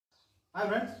Hi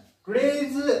friends,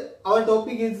 today's our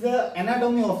topic is the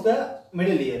anatomy of the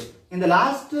middle ear. In the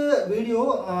last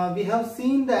video, we have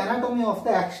seen the anatomy of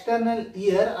the external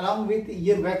ear along with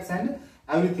ear wax and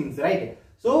everything, right?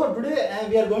 So today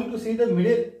we are going to see the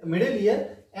middle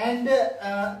ear, and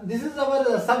this is our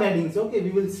subheadings. Okay,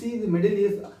 we will see the middle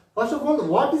ear. First of all,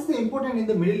 what is the important in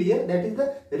the middle ear? That is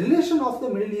the relation of the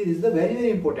middle ear is the very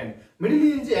important. Middle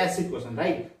ear is a acid question,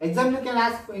 right? Examiner can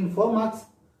ask in 4 marks.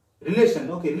 Relation,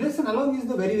 okay, relation alone is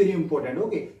the very important,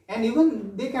 okay, and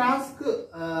even they can ask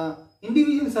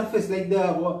individual surface like the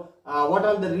what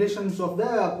are the relations of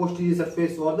the posterior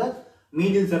surface or the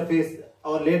medial surface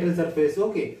or lateral surface,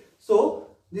 okay. So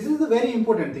this is the very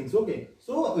important things, okay.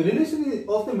 So relation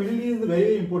of the middle ear is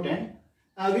very important.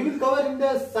 We will cover in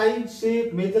the size,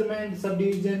 shape, measurement,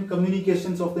 subdivision,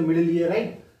 communications of the middle ear,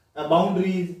 right?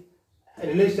 Boundaries,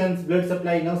 relations, blood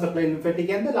supply, nerve supply, lymphatic,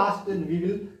 and the last we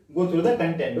will go through the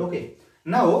content, okay.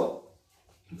 Now,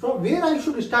 from where I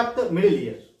should start the middle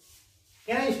ear?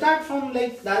 Can I start from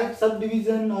like direct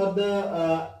subdivision or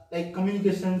the like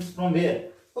communications from where?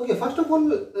 Okay, first of all,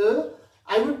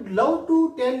 I would love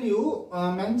to tell you,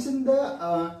 mention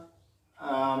the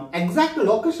exact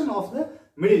location of the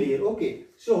middle ear, okay.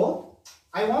 So,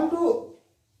 I want to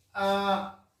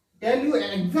tell you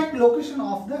an exact location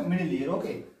of the middle ear,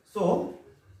 okay. So,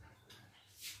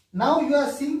 now you are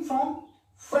seeing from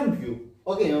front view,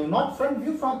 okay, not front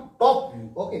view, from top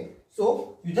view, okay.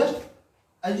 So you just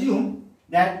assume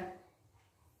that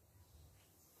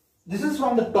this is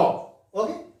from the top,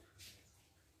 okay.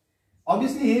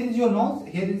 Obviously here is your nose,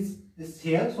 here is this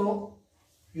here, so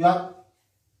you are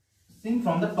seeing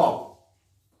from the top,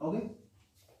 okay.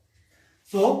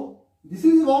 So this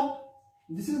is what?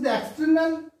 This is the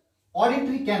external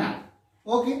auditory canal,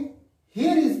 okay.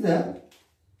 Here is the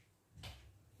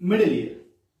middle ear.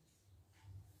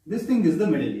 This thing is the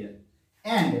middle ear,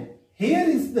 and here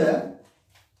is the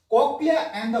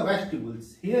cochlea and the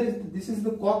vestibules. This is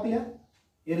the cochlea,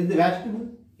 here is the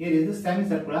vestibule, here is the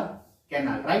semicircular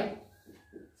canal, right?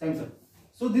 Semicircular.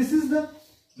 So this is the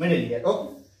middle ear.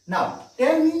 Okay. Now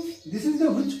tell me, this is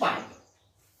the which part?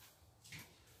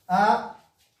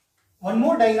 One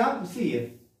more diagram. See here.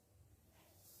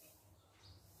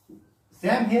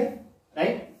 Same here,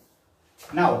 right?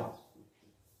 Now.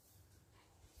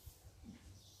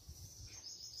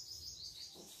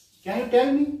 Can you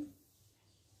tell me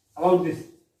about this?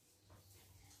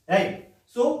 Right.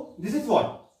 So this is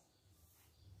what?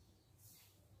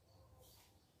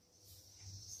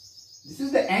 This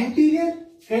is the anterior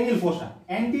cranial fossa.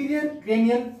 Anterior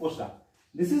cranial fossa.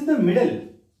 This is the middle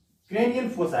cranial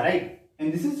fossa, right?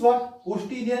 And this is what?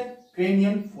 Posterior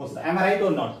cranial fossa. Am I right or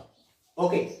not?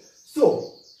 Okay. So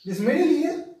this middle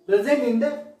ear present in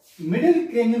the middle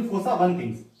cranial fossa. One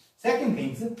thing. Second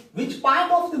thing, which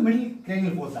part of the middle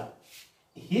cranial fossa?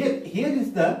 Here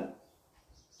is the,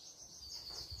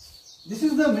 this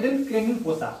is the middle cranial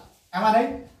fossa. Am I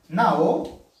right?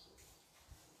 Now,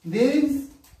 there is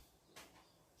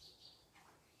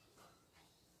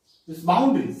this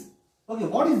boundaries. Okay,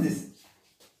 what is this?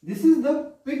 This is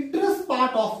the petrous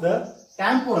part of the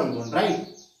temporal bone, right?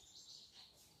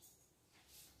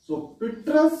 So,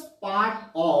 petrous part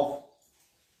of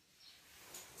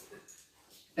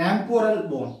temporal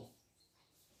bone.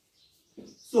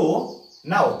 So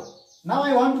now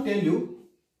I want to tell you,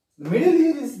 the middle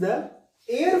ear is the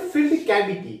air-filled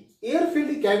cavity.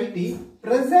 Air-filled cavity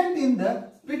present in the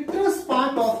petrous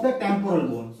part of the temporal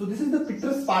bone. So this is the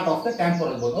petrous part of the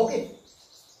temporal bone, okay,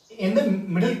 in the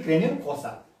middle cranial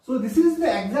fossa. So this is the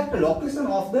exact location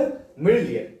of the middle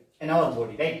ear in our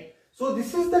body, right? So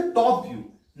this is the top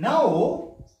view.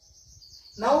 Now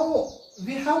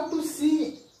we have to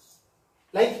see,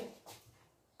 like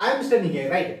I am standing here,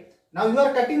 right? Now you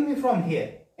are cutting me from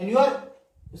here and you are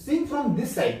seeing from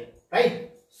this side,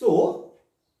 right? So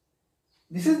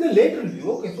this is the lateral view,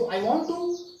 okay. So I want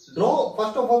to draw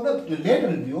first of all the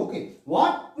lateral view, okay.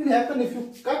 What will happen if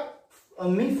you cut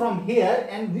me from here,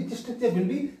 and which structure will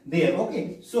be there,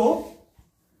 okay. So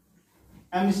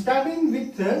I am starting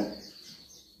with the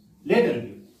lateral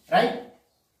view, right?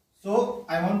 So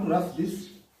I want to rough this,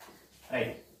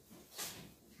 right?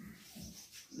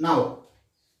 Now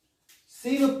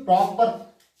see the proper,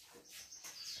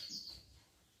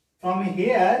 from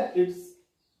here it's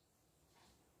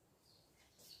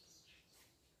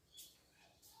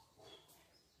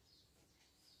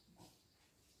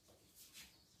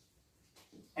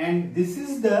and this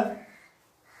is the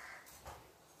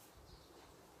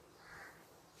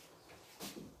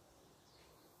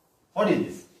what is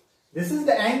this? This is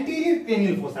the anterior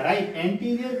cranial fossa, right?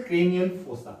 Anterior cranial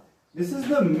fossa. This is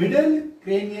the middle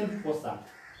cranial fossa.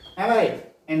 Am I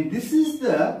right? And this is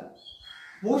the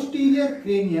posterior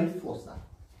cranial fossa.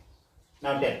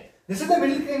 Now tell. This is the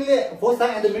middle cranial fossa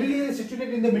and the middle ear is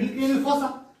situated in the middle cranial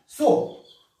fossa. So,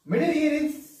 middle ear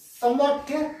is somewhat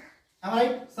here. Am I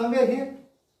right? Somewhere here.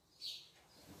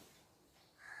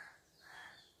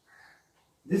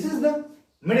 This is the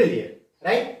middle ear,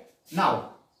 right?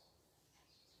 Now,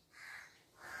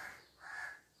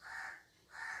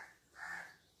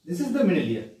 this is the middle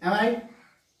ear. Am I right?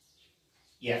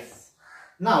 Yes.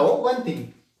 Now, one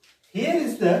thing. Here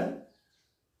is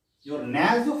your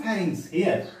nasopharynx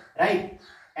here, right?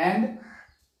 And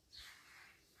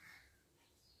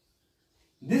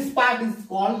this part is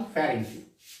called pharynx.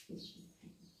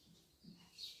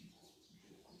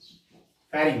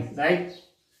 Pharynx, right?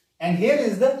 And here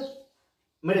is the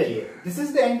middle ear. This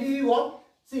is the anterior wall.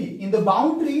 See, in the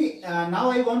boundary,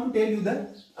 now I want to tell you the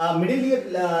middle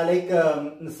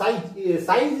ear, size.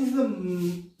 Size is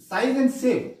the size and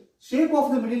shape. Shape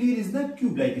of the middle ear is the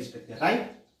tube-like structure,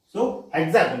 right? So,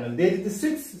 hexagonal. There is the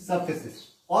 6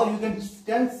 surfaces, or you can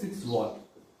tell 6 wall,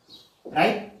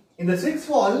 right? In the 6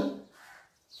 wall,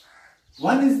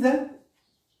 one is the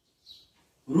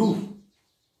roof.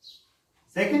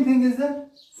 Second thing is the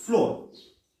floor.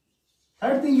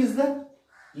 Third thing is the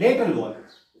lateral wall,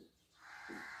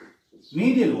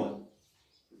 medial wall,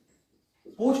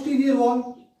 posterior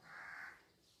wall,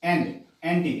 and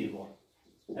anterior wall,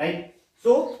 right?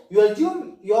 So, you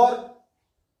assume your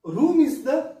room is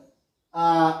the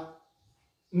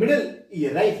middle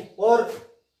ear, right? Or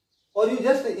you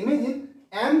just imagine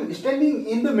I am standing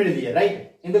in the middle ear,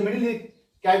 right? In the middle ear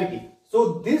cavity.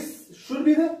 So, this should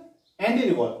be the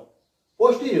anterior wall,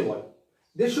 posterior wall.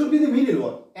 This should be the medial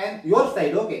wall, and your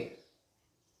side, okay.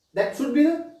 That should be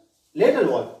the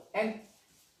lateral wall and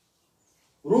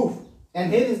roof.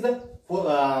 And here is the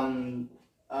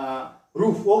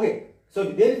roof, okay. So,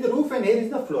 there is the roof and here is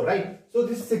the floor, right? So,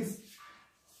 this is 6.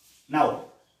 Now,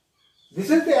 this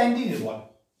is the anterior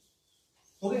wall,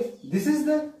 okay. This is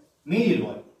the medial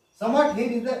wall. Somewhat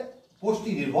here is the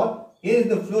posterior wall, here is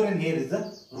the floor and here is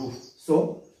the roof.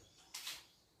 So,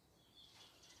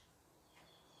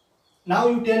 now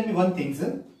you tell me one thing,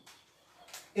 sir.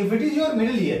 If it is your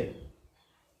middle ear,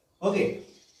 okay,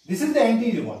 this is the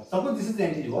anterior wall. Suppose this is the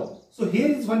anterior wall. So, here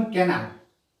is one canal.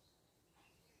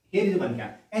 Here is one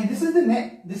canal, and this is the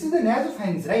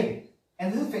nasopharynx, right?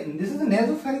 And this is the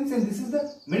nasopharynx, and this is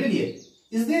the middle ear.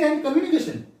 Is there any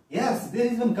communication? Yes, there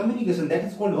is one communication. That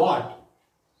is called what?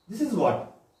 This is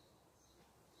what?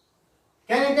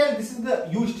 Can I tell this is the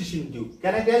eustachian tube?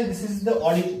 Can I tell this is the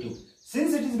auditory tube?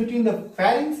 Since it is between the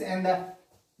pharynx and the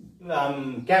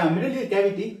middle ear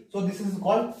cavity, so this is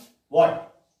called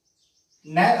what?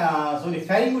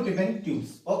 Pharyngotympanic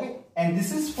tubes. Okay, and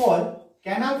this is for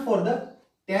canal for the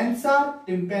tensor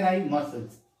tympani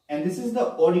muscles, and this is the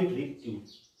auditory tube,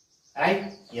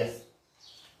 right? Yes.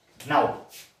 Now,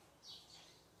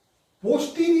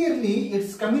 posteriorly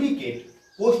it's communicate.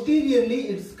 Posteriorly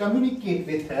it's communicate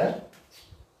with her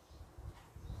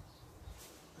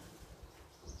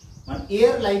an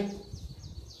air-like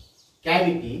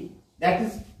cavity that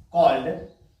is called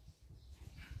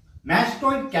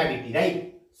mastoid cavity,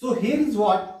 right? So here is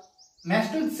what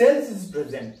mastoid cells is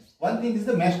present. One thing is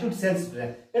the mastoid cells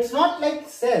present. It's not like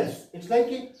cells, it's like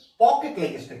a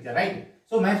pocket-like structure, right?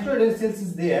 So mastoid cells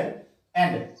is there,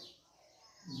 and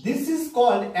this is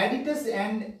called adytus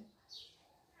and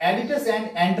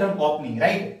antrum opening,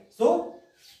 right? So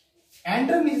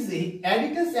antrum is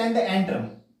adytus and the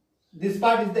antrum. This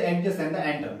part is the adytus and the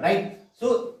antrum, right?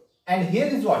 So, and here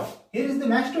is what? Here is the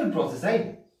mastoid process,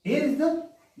 right? Here is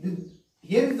what?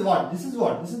 This is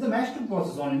what? This is the mastoid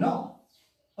process only, no?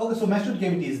 Okay, so mastoid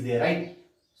cavity is there, right?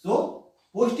 So,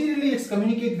 posteriorly it's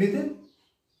communicate with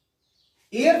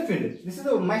air filled. This is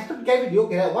the mastoid cavity,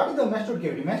 okay? What is the mastoid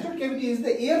cavity? Mastoid cavity is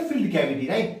the air filled cavity,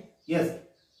 right? Yes.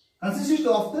 Consists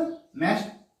of the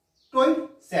mastoid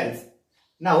cells.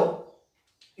 Now,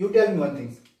 you tell me one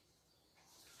thing.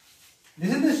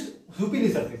 This is the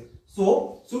superior surface.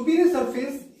 So, superior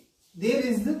surface, there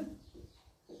is the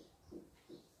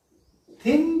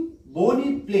thin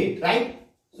bony plate, right?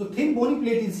 So, thin bony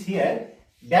plate is here.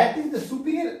 That is the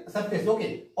superior surface,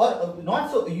 okay? Or not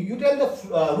so, you tell the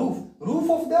roof. Roof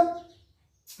of the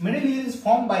middle ear is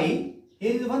formed by,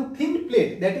 here is one thin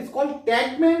plate that is called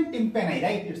tegmen tympani,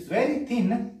 right? It's very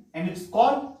thin and it's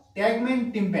called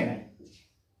tegmen tympani.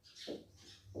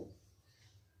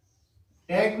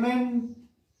 Tegmen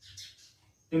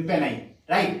tympani,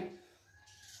 right?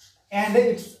 And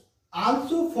it's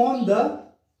also form the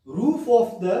roof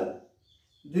of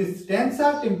this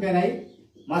tensor tympani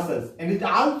muscles, and it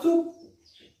also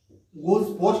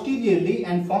goes posteriorly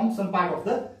and forms some part of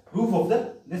the roof of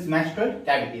this mastoid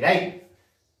cavity, right?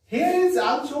 here is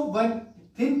also one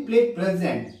thin plate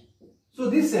present. So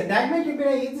this tegmental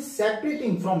tympani is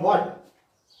separating from what?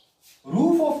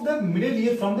 Roof of the middle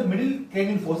ear from the middle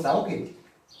cranial fossa. Okay.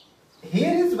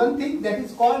 Here is one thing that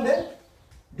is called the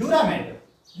dura mater.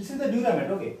 This is the dura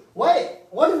mater. Okay. Why?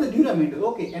 What is the dura mater?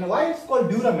 Okay. And why it's called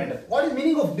dura mater? What is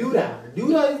meaning of dura?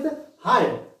 Dura is the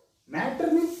hard. Mater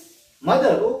means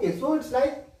mother. Okay. So it's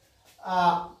like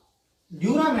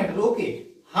dura mater. Okay.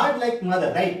 Hard like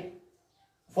mother, right?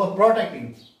 For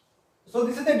protecting. So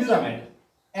this is the dura mater.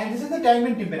 And this is the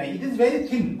tegmental tympani. It is very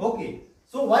thin. Okay.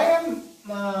 So why I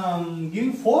am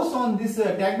giving force on this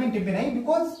tegmental tympani?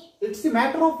 Because it's a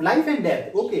matter of life and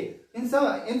death. Okay. In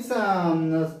some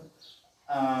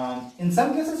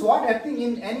cases, what happening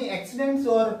in any accidents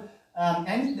or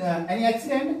any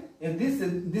accident, if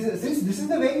since this is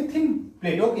the very thin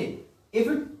plate. Okay. If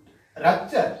it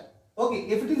rupture, okay.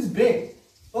 If it is break,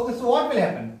 okay. So what will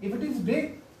happen? If it is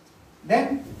break,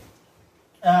 then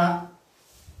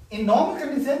in normal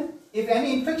condition, if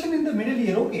any infection in the middle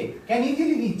ear, okay, can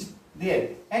easily reach there.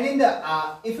 And in the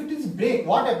if it is break,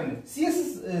 what happens? CSF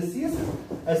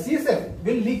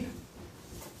will leak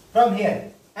from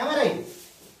here. Am I right?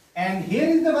 And here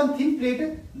is the one thin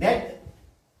plate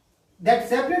that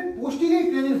separate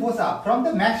posterior cranial fossa from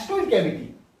the mastoid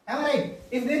cavity. Am I right?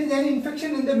 If there is any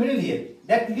infection in the middle ear,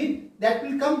 that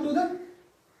will come to the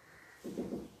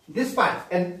this part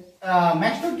and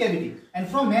mastoid cavity, and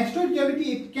from mastoid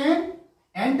cavity it can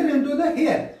enter into the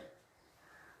hair.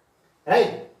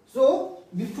 Right? So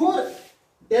before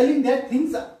telling that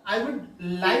things, I would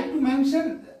like to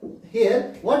mention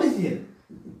here what is here.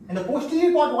 In the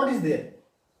posterior part, what is there?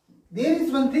 There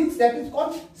is one thing that is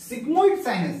called sigmoid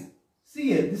sinus.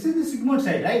 See here, this is the sigmoid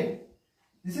side, right?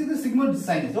 This is the sigmoid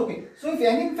sinus. Okay. So if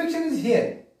any infection is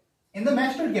here in the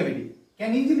mastoid cavity,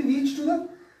 can easily reach to the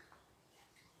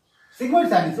sigmoid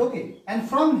sinus. Okay. And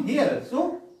from here,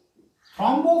 so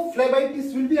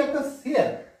thrombophlebitis will be occurs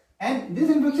here, and this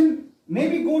infection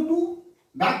maybe go to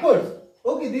backwards.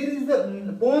 Okay. There is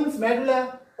the pons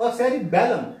medulla or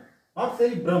cerebellum, not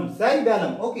cerebrum,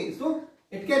 cerebellum. Okay. So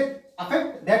it can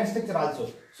affect that structure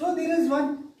also. So there is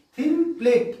one thin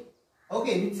plate,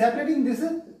 okay, which separating this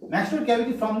mastoid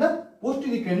cavity from the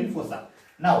posterior cranial fossa.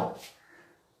 Now,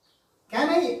 can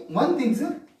I, one thing,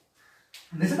 sir,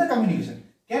 this is the communication.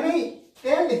 Can I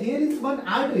tell here is one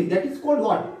artery that is called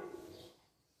what?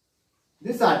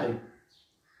 This artery.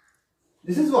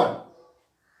 This is what?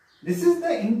 This is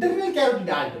the internal carotid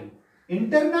artery.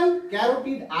 Internal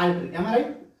carotid artery. Am I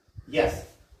right? Yes.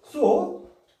 So,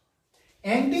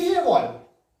 anterior wall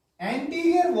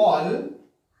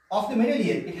of the middle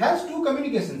ear, it has two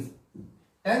communications,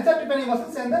 tensor tympani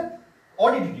muscles and the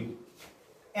auditory tube.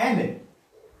 And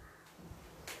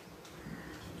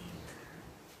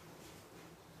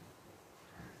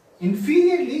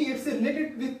inferiorly, it's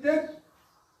related with the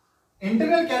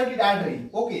internal carotid artery.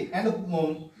 Okay, and the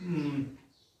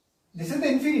this is the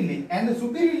inferiorly, and the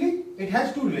superiorly, it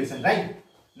has two relations, right?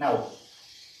 Now,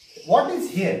 what is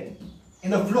here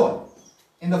in the floor?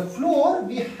 In the floor,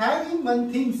 we have in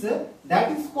one thing, sir,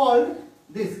 that is called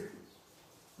this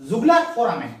jugular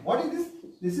foramen. What is this?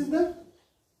 This is the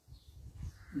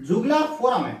jugular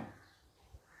foramen,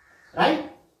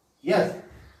 right? Yes.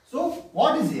 So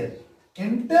what is here?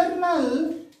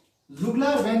 Internal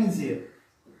jugular vein is here.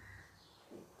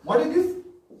 What is this?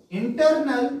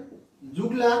 Internal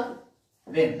jugular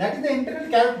vein. That is the internal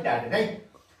carotid artery, right?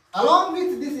 Along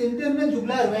with this internal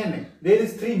jugular vein, there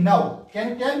is three nerve. Can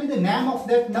you tell me the name of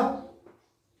that nerve?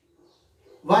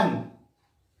 1.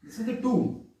 This is the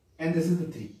 2. And this is the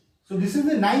 3. So this is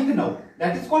the 9th nerve.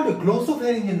 That is called a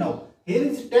glossopharyngeal nerve. Here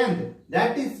is 10th.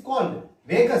 That is called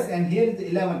vagus. And here is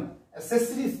 11.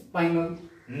 Accessory spinal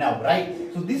nerve. Right?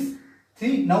 So this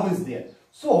 3 nerve is there.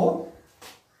 So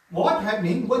what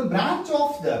happening? One branch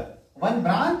of the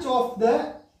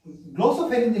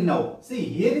glossopharyngeal nerve. See,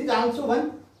 here is also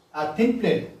one thin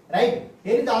plate, right?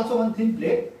 Here is also one thin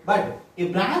plate, but a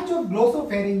branch of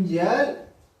glossopharyngeal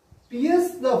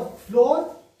pierce the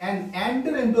floor and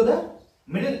enter into the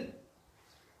middle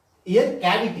ear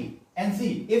cavity. And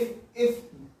see, if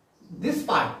this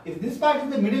part is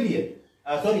the middle ear,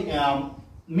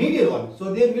 medial one,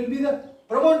 so there will be the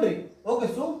promontory.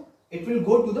 Okay, so it will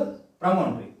go to the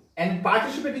promontory and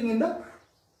participating in the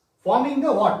forming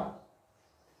the what?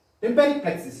 Tympanic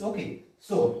plexus. Okay,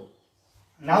 so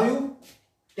now you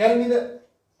tell me the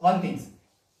one thing.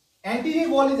 Anterior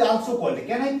wall is also called.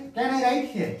 Can I write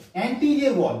here?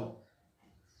 Anterior wall.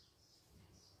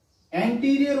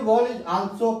 Anterior wall is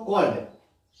also called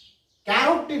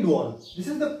carotid wall. This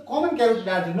is the common carotid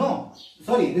artery. No,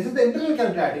 sorry, this is the internal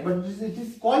carotid artery, but it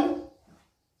is called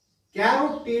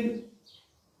carotid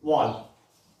wall.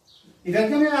 If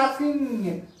examiner is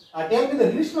asking, tell me the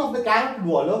relation of the carotid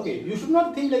wall. Okay, you should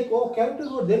not think like, oh, carotid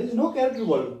wall. There is no carotid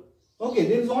wall. Okay,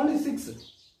 there is only 6.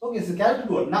 Okay, so carotid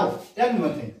wall. Now, tell me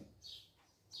one thing.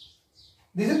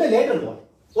 This is the lateral wall.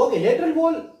 Okay, lateral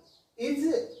wall is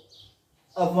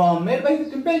made by the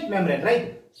tympanic membrane,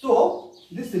 right? So,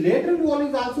 this lateral wall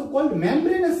is also called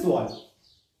membranous wall.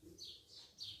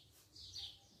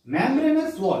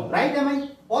 Membranous wall, right? Am I?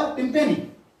 Or tympanic,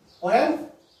 or else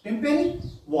tympanic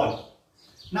wall.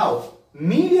 Now,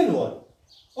 medial wall.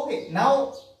 Okay,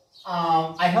 now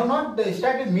I have not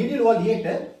started medial wall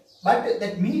yet, but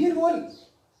that medial wall,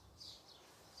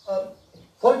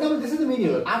 for example, this is the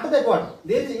medial wall. After that, what?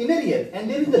 There is the inner ear and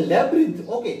there is the labyrinth.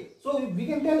 Okay, so we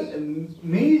can tell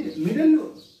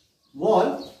middle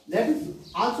wall, that is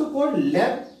also called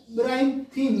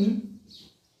labyrinthine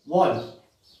wall.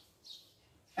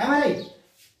 Am I right?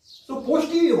 So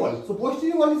posterior wall. So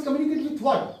posterior wall is communicated with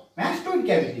what? Mastoid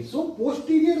cavity. So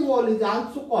posterior wall is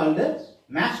also called the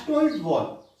mastoid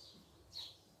wall.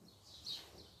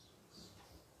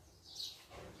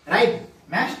 Right?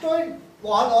 Mastoid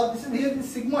wall, or this is here the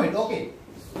sigmoid. Okay.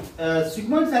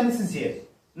 Sigmoid sinus is here.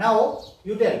 Now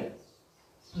you tell.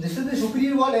 This is the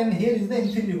superior wall and here is the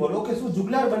inferior wall. Okay. So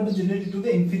jugular bulb is related to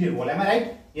the inferior wall. Am I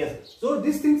right? Yes. So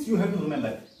these things you have to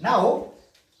remember. Now,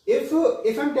 if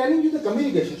I am telling you the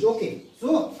communications, okay.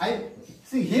 So I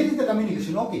see here is the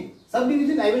communication. Okay.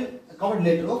 Subdivision I will cover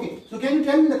later. Okay. So can you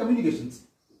tell me the communications?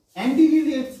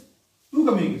 Anteriorly it's 2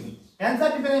 communications.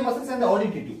 Tensor tympani muscles and the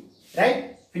auditory tube.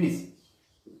 Right? Finish.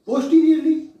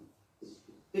 Posteriorly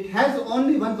it has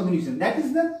only 1 communication. That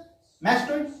is the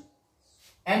mastoid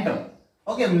antrum.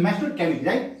 Okay, mastoid cavity,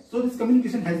 right? So this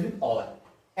communication has been over.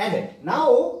 And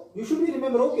now you should be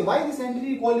remember, okay, why this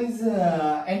anterior wall is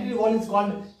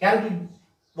called carotid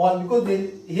wall, because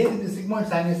here is the sigmoid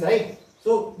sinus, right?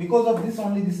 So because of this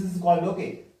only this is called,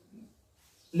 okay,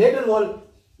 lateral wall,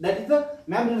 that is the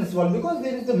membranous wall, because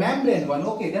there is the membrane one.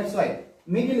 Okay, that's why.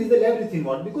 Medial is the labyrinthine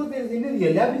wall, because there is inner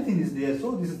ear, labyrinthine is there.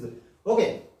 So this is the,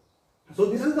 okay. So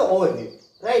this is the overview,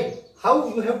 right? How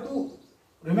you have to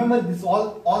remember this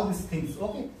all these things.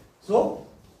 Okay. So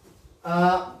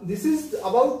this is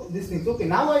about these things. Okay.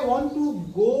 Now I want to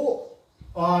go.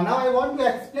 Now I want to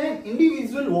explain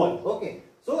individual wall. Okay.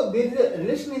 So there is a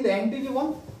relation in the anterior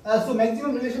wall. So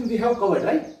maximum relation we have covered,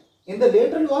 right? In the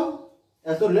lateral wall.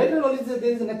 So lateral wall is there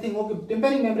is nothing. Okay.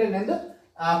 Tympanic membrane and the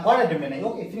chorda tympani.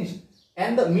 Okay. Finished.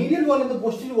 And the medial wall and the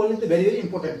posterior wall is the very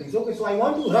important things. Okay. So I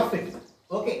want to rough it.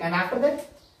 Okay. And after that,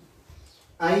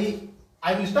 I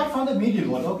will start from the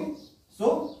medial wall. Okay.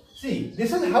 So see,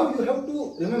 this is how you have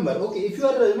to remember. Okay, if you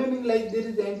are remembering like there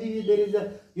is the anterior, there is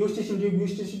the eustachian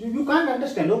tube, you can't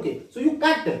understand. Okay, so you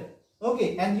cut.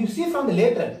 Okay, and you see from the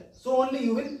lateral, so only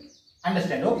you will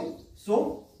understand. Okay,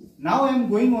 so now I am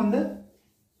going on the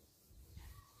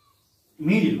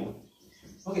medial wall.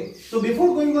 Okay, so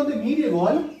before going on the medial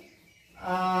wall,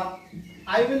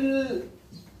 I will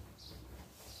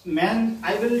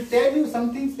tell you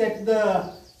some things that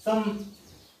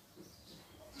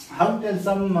how to tell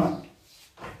some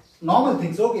normal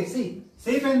things. Okay, see,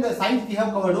 shape and the size we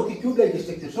have covered. Okay, cube-like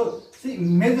structure. So, see,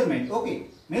 measurement. Okay,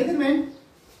 measurement.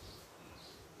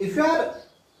 If you are,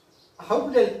 how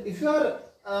to tell? If you are,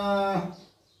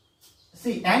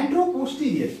 see,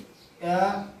 antero-posterior.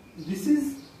 This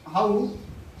is how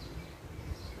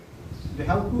we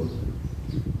have to.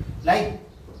 Like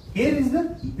here is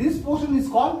this portion is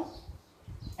called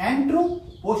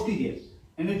antero-posterior,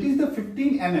 and it is the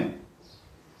 15 mm.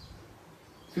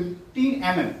 15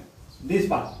 mm, this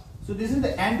part. So this is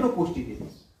the antero-posterior.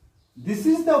 This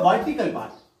is the vertical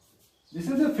part. This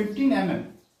is the 15 mm.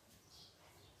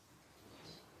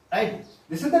 Right?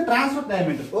 This is the transverse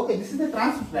diameter. Okay, this is the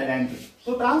transverse diameter.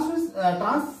 So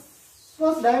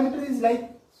transverse diameter is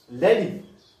like lady.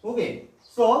 Okay,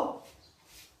 so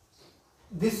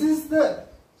this is the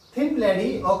thin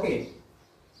lady. Okay,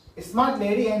 smart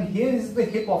lady, and here is the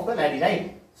hip of the lady.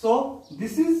 Right? So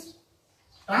this is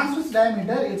transverse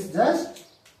diameter. It's just,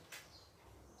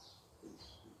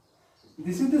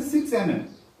 this is the 6 mm.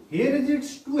 Here is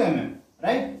it's 2 mm,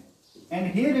 right?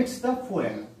 And here it's the 4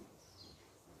 mm.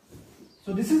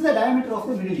 So this is the diameter of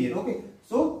the middle ear. Okay.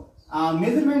 So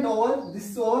measurement over, this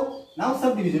is over. Now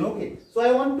subdivision. Okay. So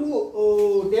I want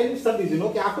to tell you subdivision.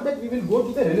 Okay. After that we will go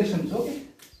to the relations. Okay.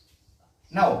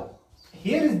 Now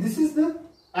here is, this is the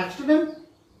external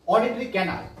auditory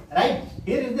canal. Right.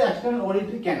 Here is the external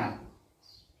auditory canal.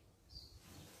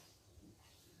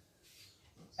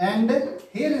 And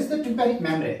here is the tympanic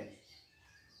membrane.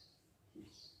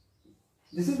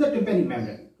 This is the tympanic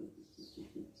membrane.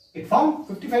 It forms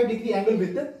 55-degree angle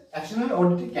with the external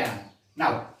auditory canal.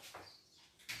 Now,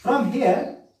 From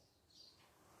here,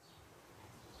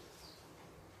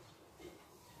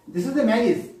 this is the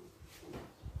malleus.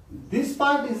 This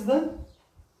part is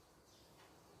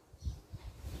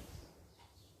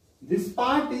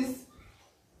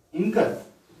incus,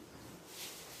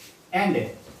 and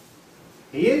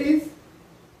here is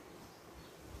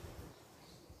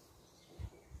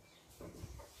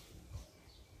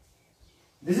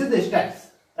this is the steps,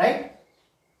 right?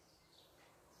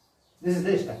 This is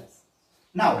the steps.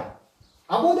 Now,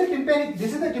 above the tympanic,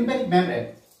 this is the tympanic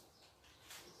membrane.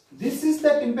 This is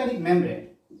the tympanic membrane.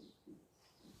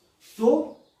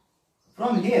 So,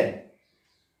 from here,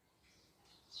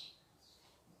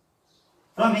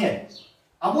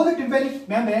 above the tympanic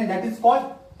membrane, that is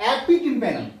called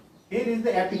epitympanum. Here is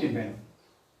the epitympanum.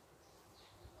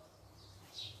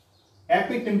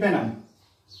 Epitympanum.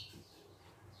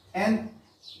 And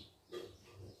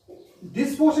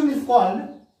this portion is called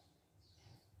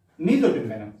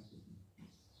mesotympanum.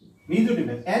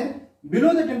 And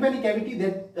below the tympanic cavity,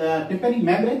 that tympanic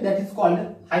membrane, that is called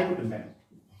hypotympanum.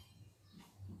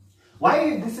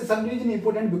 Why this is subdivision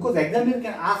important? Because examiner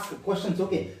can ask questions.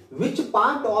 Okay, which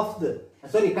part of the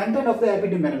content of the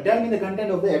epitympanum? Tell me the content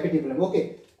of the epitympanum.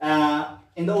 Okay,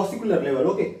 in the ossicular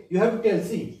level. Okay, you have to tell.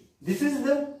 See, this is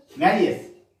the malleus.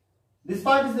 This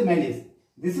part is the malleus.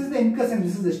 This is the incus and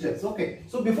this is the steps. Okay,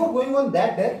 so before going on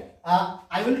that,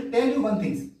 I will tell you one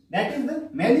thing. That is the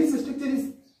malleus structure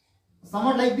is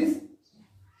somewhat like this,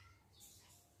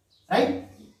 right?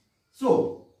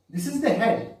 So this is the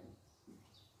head.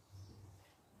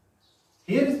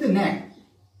 Here is the neck,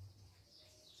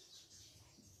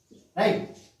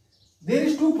 right? There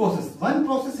is two processes. One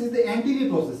process is the anterior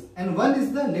process and one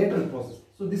is the lateral process.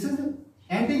 So this is the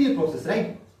anterior process,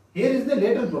 right? Here is the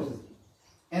lateral process,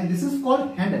 and this is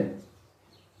called handle.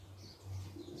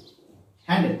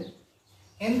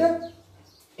 And the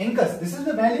incus, this is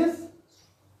the malleus.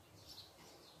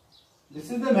 This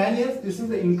is the malleus, this is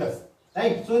the incus,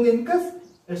 right? So in the incus,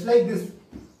 it's like this.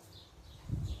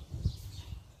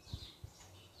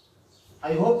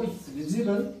 I hope it's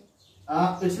visible.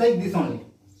 It's like this only.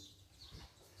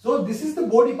 So this is the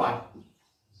body part.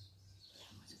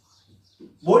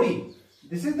 Body.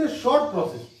 This is the short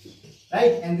process,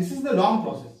 right? And this is the long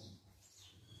process.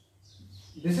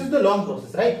 This is the long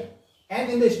process, right? And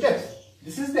in the steps,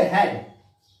 this is the head.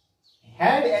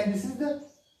 And this is the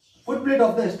footplate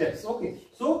of the steps. Okay.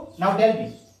 So now tell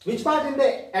me, which part in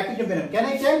the epitympanum? Can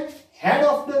I tell? Head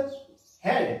of the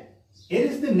head. Here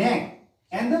is the neck,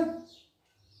 and the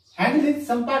handle is,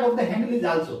 some part of the handle is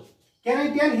also. Can I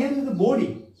tell? Here is the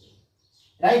body,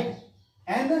 right?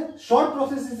 And the short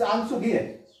process is also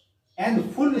here, and the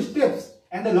full steps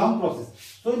and the long process.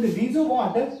 So in the meso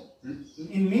what?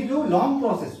 In meso, long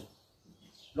process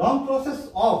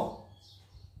of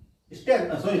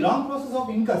step. Long process of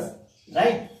incus,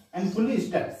 right? And fully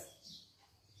steps.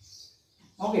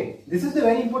 Okay, this is the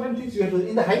very important thing you have to.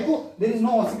 In the hypo, there is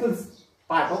no ossicles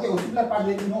part. Okay, ossicular part,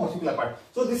 there is no ossicular part.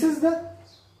 So this is the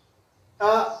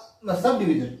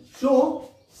subdivision. So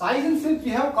size and shape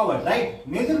we have covered, right?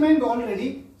 Measurement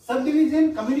already.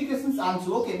 Subdivision, communications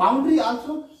also. Okay, boundary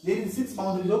also. There is 6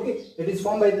 boundaries. Okay, it is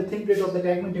formed by the thin plate of the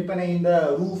tegment tympani in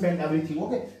the roof and everything.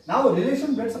 Okay, now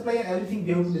relation, blood supply and everything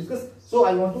we have to discuss. So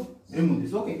I want to remove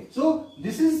this. Okay, so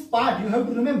this is part you have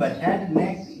to remember: head,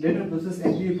 neck, lateral process,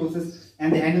 anterior process,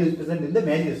 and the handle is present in the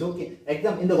malleus. Okay,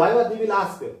 exam in the Viva they will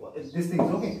ask these things.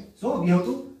 Okay, so we have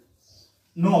to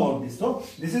know about this. So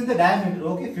this is the diameter.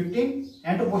 Okay, 15.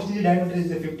 Anteroposterior diameter is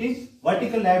the 15.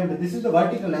 Vertical diameter. This is the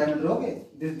vertical diameter. Okay,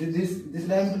 this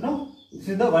diameter. No, this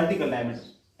is the vertical diameter,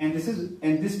 and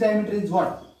this diameter is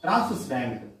what? Transverse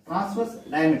diameter.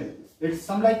 It's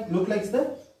some look like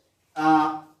the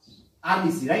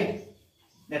RBC, right?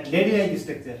 That lady-like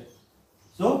structure.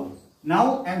 So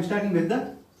now I am starting with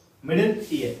the middle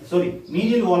ear.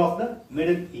 Medial wall of the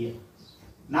middle ear.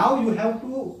 Now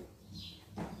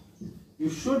you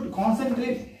should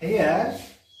concentrate here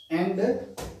and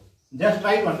just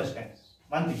try to understand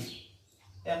one thing.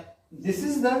 Yeah, this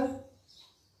is the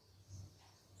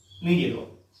medial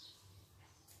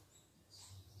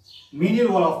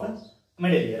wall of the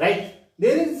middle ear, right?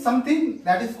 There is something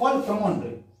that is called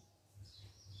promontory.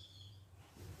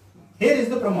 Here is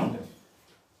the promontory.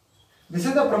 This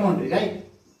is the promontory, right?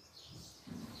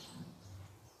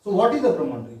 So what is the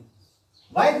promontory?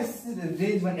 Why there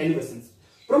is one elevation?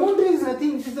 Promontory is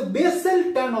nothing. It is the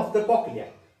basal turn of the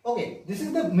cochlea. Okay, this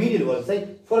is the medial wall.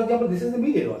 Right? For example, this is the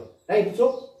medial wall, right?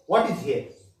 So what is here?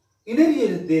 Inner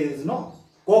ear there is no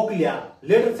cochlea,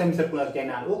 lateral semicircular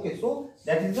canal. Okay, so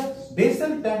that is the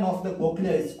basal turn of the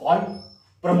cochlea is called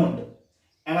promontory.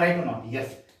 Am I right or not?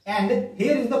 Yes. And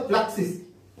here is the plexus.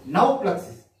 Now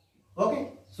plexus.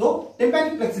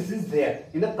 tympanic plexus is there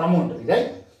in the promontory,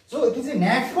 right? So it is a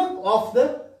network of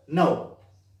the nerve.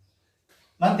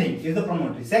 One thing is the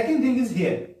promontory. Second thing is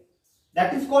here.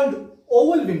 That is called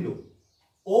oval window.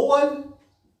 Oval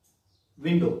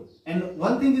window. And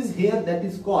one thing is here that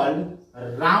is called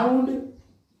round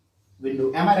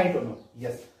window. Am I right or no?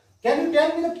 Yes. Can you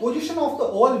tell me the position of the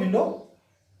oval window?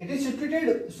 It is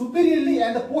situated superiorly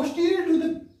and the posterior to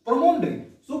the promontory.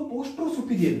 So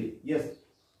postero-superiorly. Yes.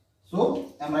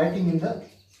 So I am writing in the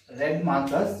red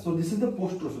markers. So this is the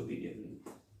postero-superiorly.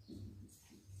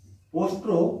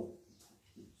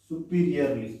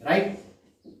 Postero-superiorly, right?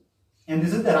 And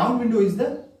this is the round window is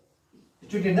the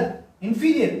situated the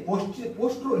inferior,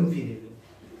 postero-inferiorly.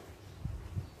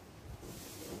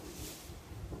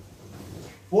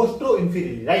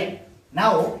 Postero-inferiorly, right?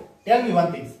 Now tell me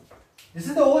one thing. This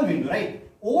is the oval window, right?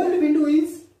 Oval window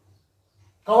is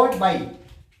covered by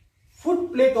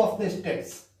foot plate of the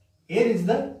steps. Here is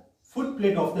the foot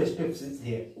plate of the steps is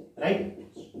here, right?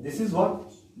 This is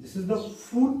what? This is the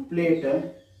foot plate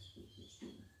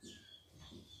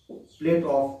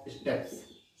of steps,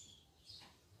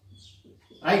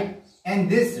 right? And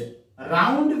this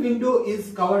round window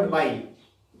is covered by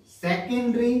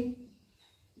secondary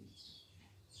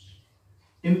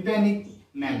tympanic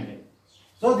membrane.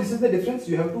 So this is the difference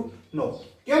you have to know.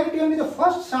 Can you tell me the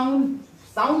first sound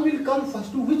will come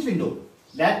first to which window?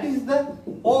 That is the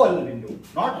oval window,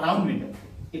 not round window.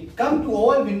 It comes to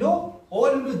oval window.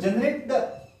 Oval window generate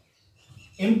the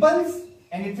impulse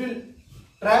and it will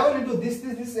travel into this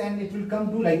and it will come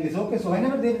to like this. Okay, so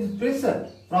whenever there is pressure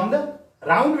from the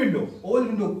round window, oval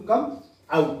window come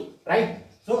out, right?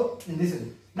 So this is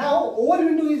it. Now oval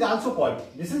window is also called,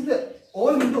 this is the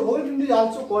oval window is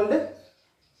also called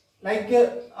like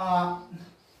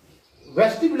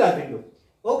vestibular window.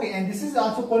 Okay, and this is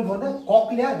also called for the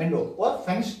cochlear window or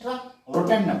fenestra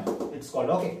rotundum. It's called.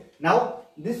 Okay. Now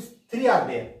these three are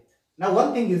there. Now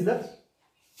one thing is the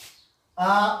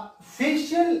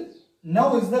facial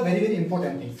nerve is the very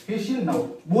important thing. Facial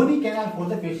nerve, bony canal for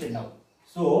the facial nerve.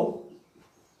 So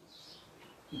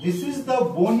this is the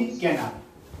bony canal,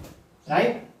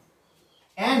 right?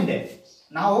 And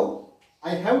now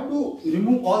I have to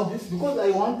remove all this because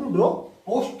I want to draw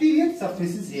posterior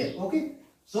surfaces here. Okay.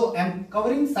 So I am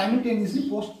covering simultaneously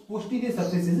posterior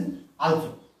surfaces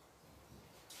also,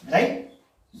 right?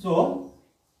 So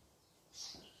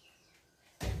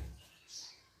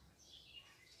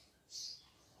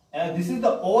this is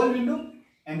the oval window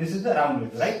and this is the round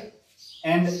window, right?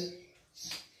 And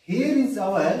here is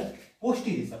our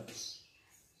posterior surface.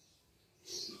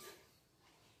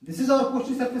 This is our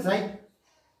posterior surface, right?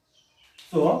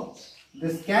 So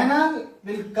this canal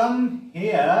will come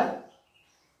here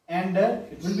and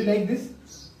it will be like this.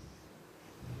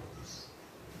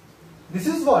 This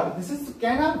is what? This is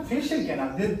canal, facial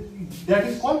canal. That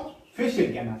is called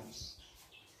facial canal.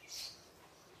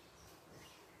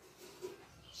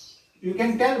 You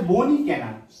can tell bony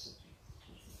canal.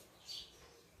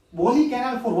 Bony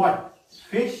canal for what?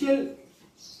 Facial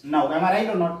nerve. Am I right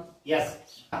or not? Yes.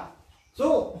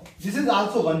 So this is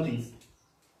also one thing.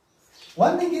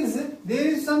 One thing is there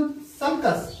is some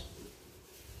sulcus.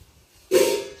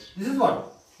 This is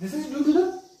what? This is due to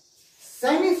the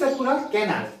semicircular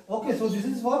canal. Okay, so this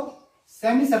is what?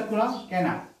 Semicircular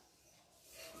canal.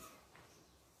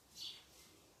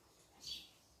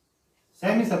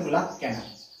 Semicircular canal.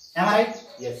 Am I right?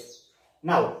 Yes.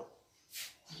 Now,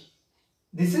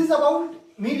 this is about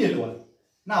medial wall.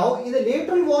 Now, in the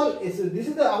lateral wall, this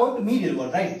is about the medial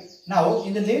wall, right? Now,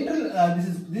 in the lateral,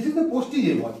 this is the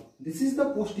posterior wall. This is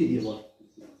the posterior wall.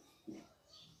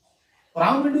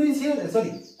 Round window is here.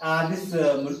 Sorry,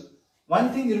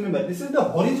 one thing you remember. This is the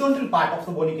horizontal part of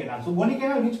the bony canal. So, bony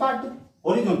canal, which part? The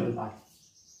horizontal part.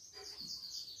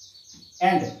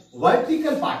 And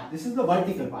vertical part. This is the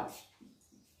vertical part.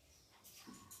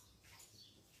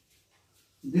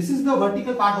 This is the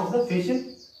vertical part of the facial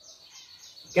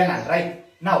canal, right?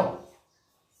 Now,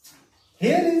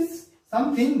 here is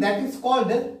something that is called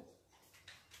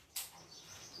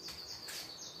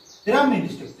pyramid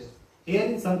structure. Here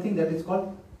is something that is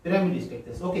called pyramid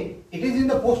structures. Okay, it is in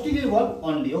the posterior wall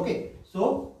only. Okay,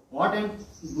 so what I am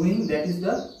doing, that is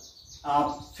the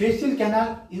facial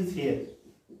canal is here.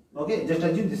 Okay, just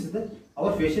assume this is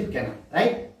our facial canal,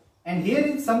 right? And here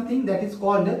is something that is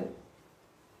called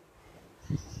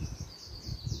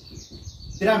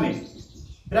pyramidal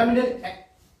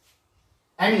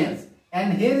aminals,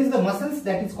 and here is the muscles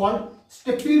that is called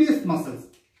stapedius muscles.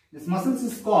 This muscles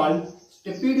is called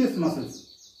stapedius muscles.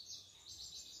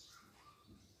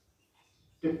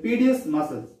 Stapedius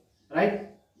muscles, right?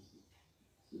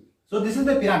 So this is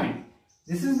the pyramid.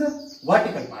 This is the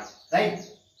vertical part, right?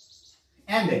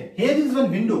 and here is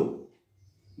one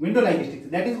window-like structure.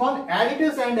 That is called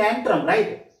adytus and antrum,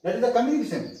 right? That is the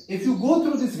communication. If you go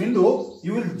through this window,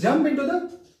 you will jump into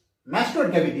the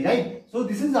mastoid cavity, right? So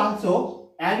this is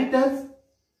also adytus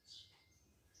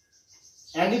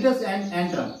and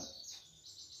antrum.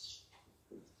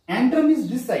 Antrum is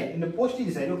this side, in the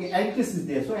posterior side. Okay, adytus is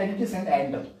there. So adytus and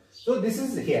antrum. So this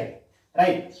is here,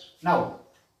 right? Now,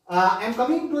 I am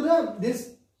coming to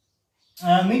this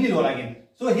medial wall again.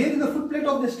 So here is the footplate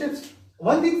of the steps.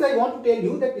 One thing I want to tell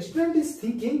you, that student is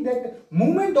thinking that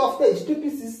movement of the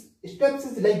steps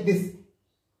is like this.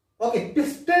 Okay,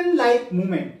 piston-like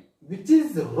movement, which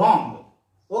is wrong.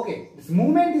 Okay, this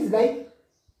movement is like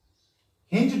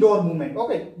hinge door movement.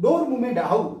 Okay, door movement,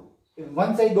 how? If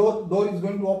one side door is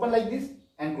going to open like this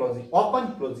and closing,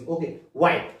 open, closing. Okay,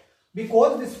 why?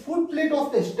 Because this footplate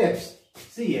of the steps,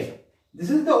 see here, this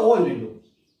is the oval window.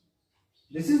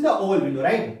 This is the oval window,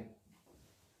 right?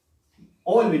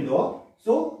 Oval window.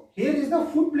 So here is the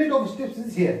footplate of steps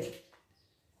is here.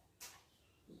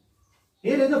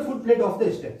 Here is the footplate of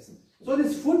the steps. So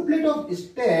this footplate of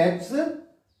steps,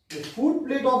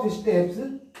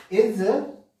 is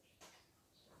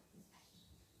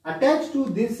attached to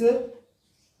this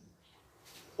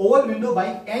oval window by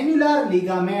annular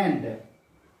ligament.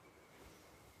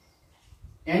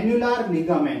 Annular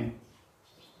ligament.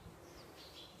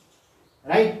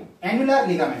 Right? Annular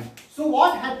ligament. So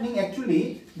what happening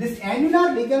actually, this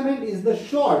annular ligament is the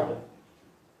short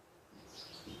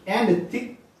and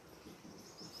thick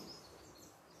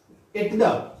at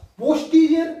the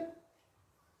posterior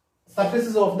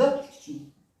surfaces of the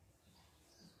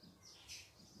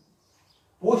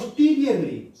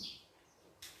posteriorly.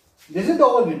 This is the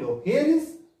oval window. Here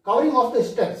is covering of the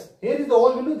steps. Here is the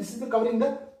oval window. This is the covering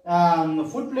the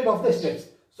footplate of the steps.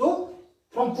 So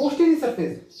from posterior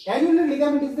surface, annular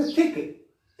ligament is the thick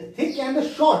and the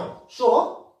short.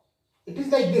 So it is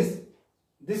like this.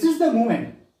 This is the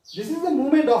movement. This is the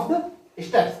movement of the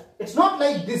steps. It's not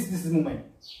like this. This is movement.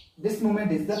 This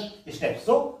movement is the steps.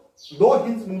 So door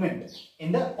hinge movement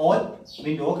in the oval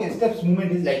window. Okay, steps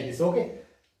movement is like this. Okay,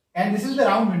 and this is the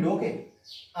round window. Okay,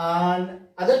 and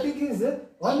other thing is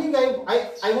one thing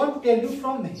I want to tell you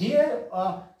from here.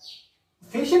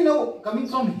 Facial nerve coming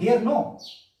from here, no.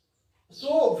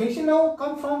 So facial nerve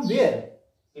come from where?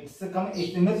 It's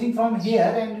emerging from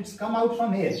here and it's come out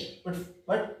from here.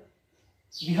 But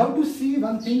we have to see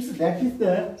one thing. So that is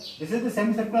this is the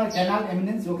semicircular canal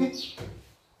eminence. Okay.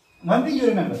 One thing you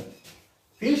remember.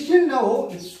 Facial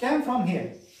nerve it came from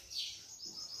here.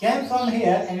 Came from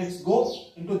here and it's go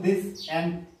into this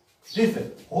and this.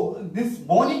 This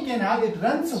bony canal it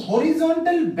runs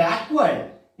horizontal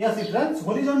backward. Yes, it runs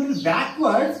horizontal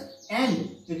backwards and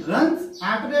it runs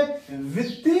after that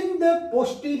within the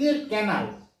posterior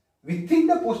canal. Within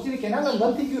the posterior canal, and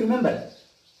one thing you remember,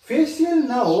 facial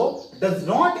nerve does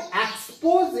not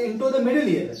expose into the middle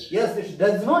ear. Yes, it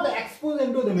does not expose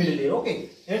into the middle ear.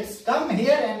 Okay, it's come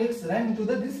here and it's run into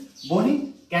this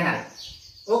bony canal.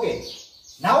 Okay,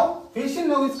 now facial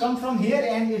nerve is come from here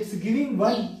and it's giving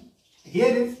one.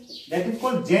 Here is that is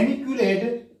called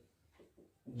geniculate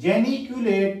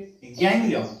ganglion.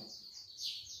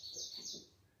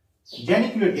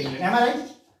 Geniculate ganglion. Am I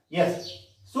right? Yes.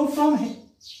 So from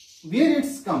where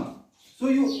it's come? So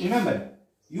you remember,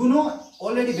 you know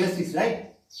already basics,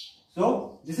 right?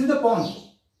 So this is the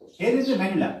pons. Here is the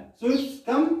manula. So it's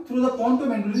come through the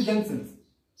pontomandibular junctions.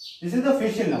 This is the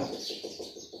facial nerve.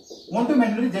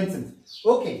 Pontomandibular junctions.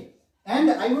 Okay.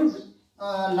 And I would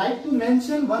like to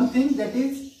mention one thing, that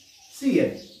is, see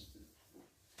here.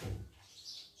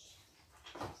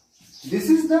 This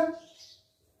is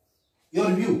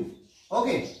your view.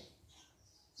 Okay.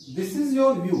 This is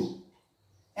your view.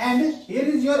 And here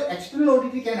is your external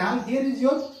auditory canal. Here is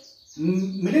your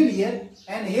middle ear.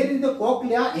 And here is the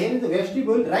cochlea. Here is the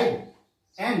vestibule, right?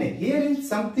 And here is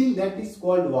something that is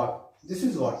called what? This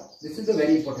is what? This is the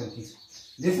very important thing.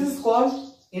 This is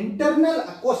called internal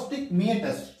acoustic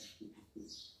meatus.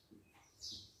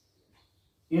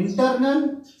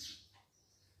 Internal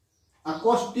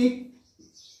acoustic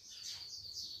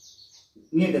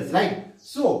meatus, right?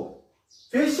 So,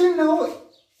 facial nerve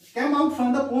came out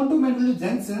from the pontomandibular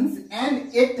junctions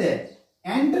and it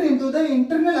enter into the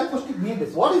internal acoustic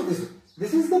meatus. What is this?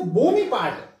 This is the bony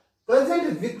part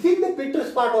present within the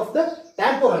petrous part of the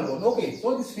temporal bone. Okay,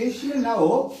 so this facial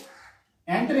nerve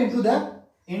enter into the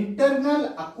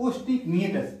internal acoustic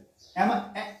meatus.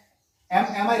 Am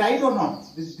I right or not?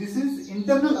 This is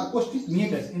internal acoustic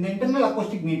meatus. In the internal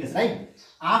acoustic meatus, right?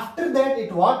 After that,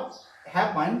 it what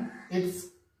happened? It's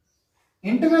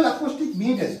internal acoustic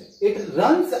meatus. It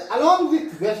runs along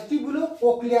with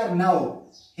vestibulocochlear nerve.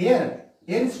 Here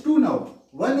is two nerve.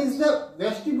 one is the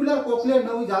vestibular cochlear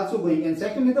nerve is also going, and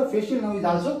second is the facial nerve is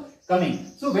also coming.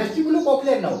 So vestibular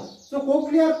cochlear nerve. So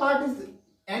cochlear part is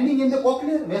ending in the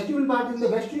cochlear, vestibule part in the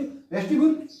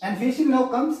vestibule, and facial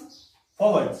nerve comes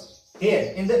forwards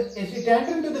here. It enters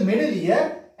into the middle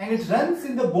ear and it runs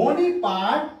in the bony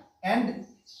part and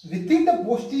within the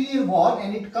posterior wall,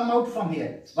 and it come out from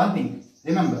here. One thing,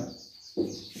 remember.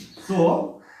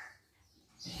 So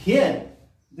here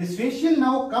this facial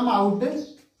nerve come out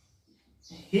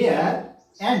here,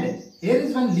 and here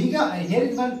is one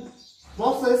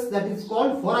process that is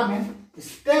called foramen,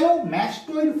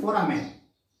 stellomastoid foramen.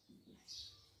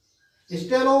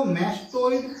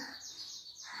 Stellomastoid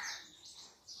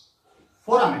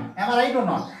foramen. Am I right or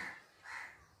not?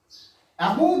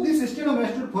 Above this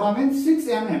stellomastoid foramen 6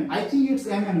 mm. I think it's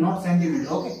mm, not centimeter.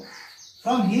 Okay.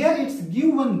 From here it's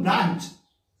give one branch.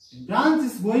 Branch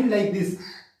is going like this.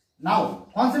 Now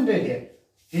concentrate here.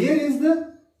 Here is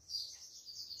the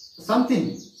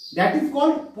something that is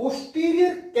called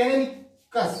posterior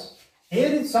canalicus. Here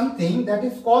is something that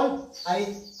is called,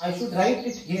 I should write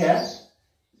it here.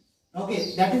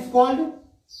 Okay, that is called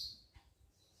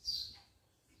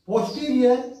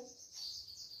posterior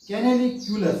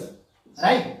canalicus,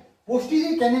 right?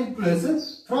 Posterior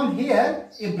canalicus. From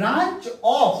here, a branch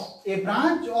of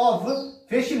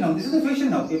facial nerve. This is the facial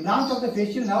nerve. A branch of the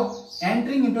facial nerve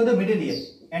entering into the middle ear,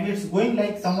 and it's going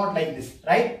like somewhat like this,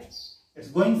 right? It's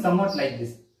going somewhat like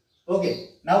this.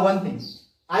 Okay. Now one thing,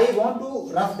 I want to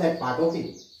rough that part.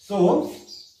 Okay. So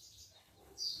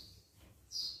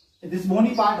this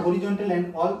bony part, horizontal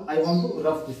and all, I want to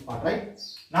rough this part, right?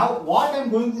 Now what I am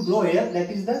going to draw here, that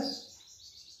is the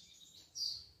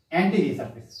anterior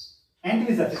surface.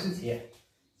 Anterior surface is here.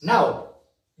 Now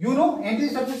you know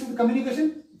anterior surface is the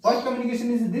communication. First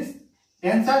communication is this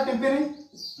tensor tympani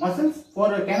muscles,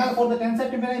 for a canal for the tensor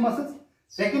tympani muscles.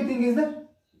 Second thing is the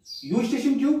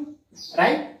eustachian tube,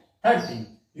 right? Third thing,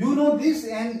 you know this,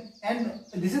 and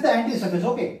this is the anterior surface.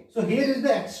 Okay, so here is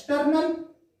the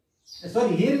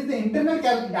here is the internal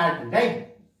carotid artery,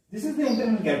 right? This is the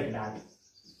internal carotid artery.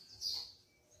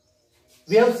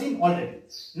 We have seen already.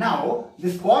 Now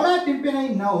this chorda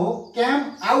tympani now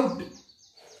came out.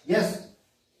 Yes,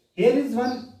 here is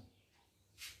one.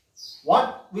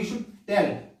 What we should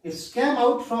tell? It came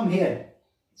out from here.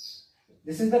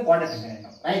 This is the chorda tympani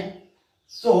now, right?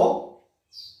 So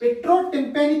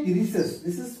petrotympanic recess.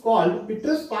 This is called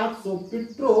petrous part. So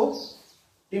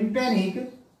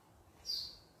petrotympanic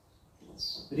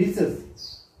recess.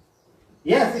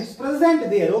 Yes, it's present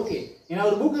there. Okay, in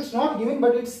our book it's not given,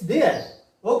 but it's there.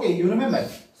 Okay, you remember.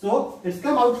 So it's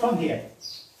come out from here.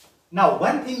 Now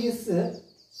one thing is,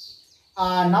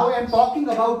 now I am talking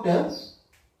about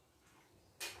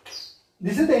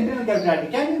this is the internal carotid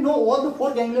artery. Can you know all the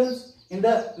 4 ganglions in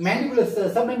the mandibular,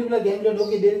 submandibular ganglion?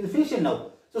 Okay, there is the facial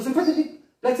nerve. So sympathetic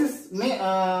plexus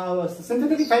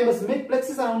sympathetic fibers make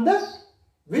plexus around the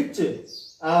which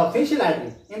facial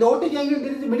artery. In the otic ganglion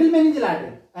there is the middle meningeal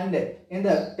artery, and in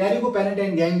the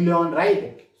pterygopalatine ganglion,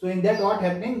 right? So in that what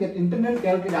happening, that internal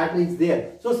carotid artery is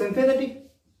there. So sympathetic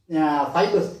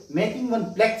fibers making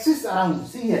one plexus around.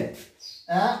 See here,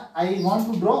 I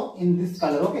want to draw in this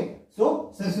color. Okay,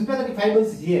 so sympathetic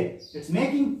fibers is here. It's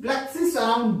making plexus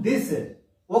around this.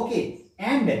 Okay,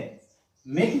 and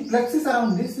making plexus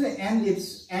around this, and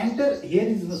it's enter here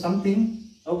is something.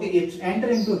 Okay, it's enter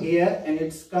into here and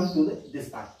it's come to this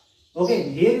part. Okay,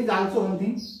 here is also one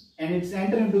thing, and it's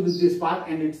enter into this part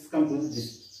and it's come to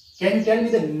this. Can you tell me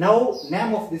the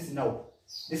name of this nerve?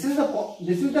 This is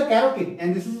the carotid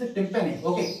and this is the tympani.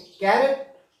 Okay, carotid.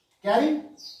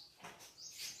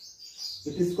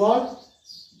 It is called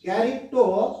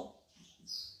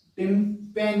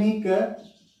caritotympanic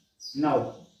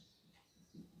nerve.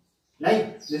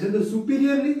 Like this is the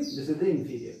superiorly, this is the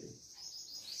inferiorly.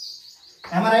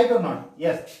 Am I right or not?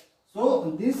 Yes.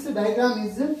 So this diagram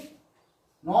is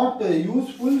not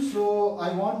useful, so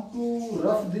I want to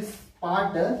rough this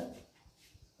part.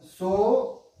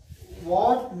 So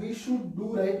what we should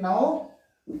do right now,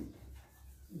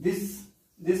 this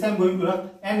I am going to rough,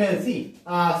 and see,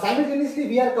 simultaneously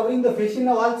we are covering the facial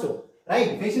nerve also,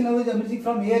 right? Facial nerve is emerging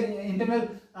from here, internal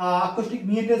acoustic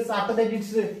meatus. After that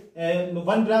it's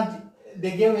one branch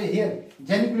they gave here,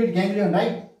 geniculate ganglion,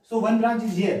 right? So one branch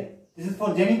is here. This is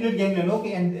for geniculate ganglion.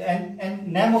 Okay, and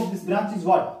name of this branch is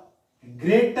what?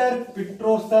 Greater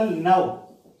petrosal nerve.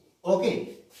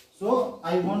 Okay, so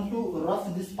I want to rough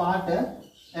this part,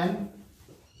 and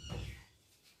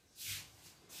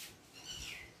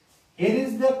here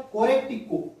is the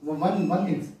cortico. One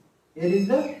thing. Here is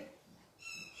the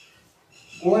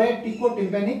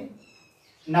corticotympanic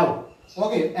nerve.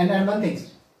 Okay, and one thing.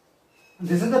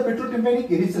 this is the petrotympanic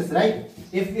recess, right?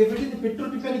 If it is the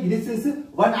petrotympanic recess,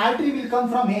 one artery will come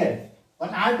from here.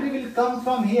 One artery will come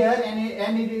from here and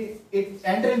it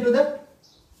enter into the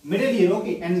middle ear.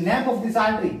 Okay, and name of this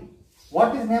artery,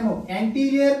 what is name of?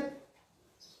 Anterior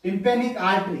tympanic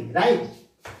artery, right?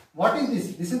 What is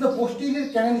this? This is the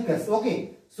posterior canalicus.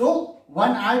 Okay, so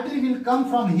one artery will come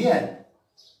from here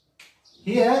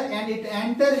and it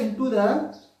enter into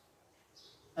the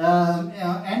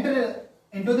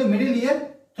middle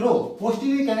ear through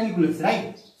posterior canaliculus,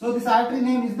 right? So this artery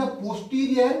name is the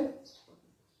posterior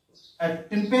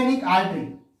tympanic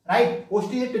artery, right?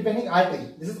 Posterior tympanic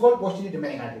artery. This is called posterior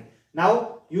tympanic artery.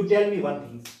 Now you tell me one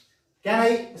thing. Can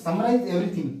I summarize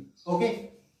everything? Okay.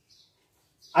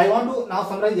 I want to now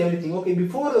summarize everything. Okay.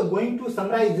 Before going to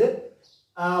summarize,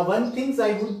 one thing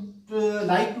I would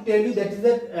like to tell you, that is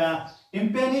that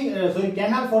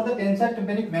canal for the tensor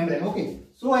tympanic membrane. Okay.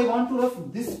 So I want to rough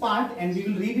this part and we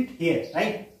will read it here,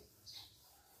 right?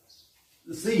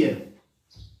 See here.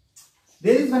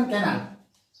 There is one canal.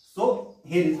 So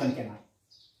here is one canal.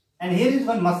 And here is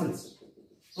one muscles.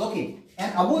 Okay.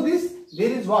 And above this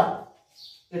there is what?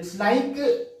 It's like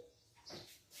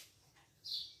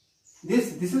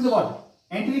this is what?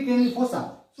 Anterior cranial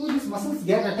fossa. So these muscles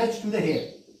get attached to the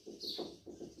hair.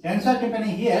 Tensor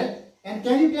tympani here. And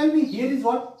can you tell me here is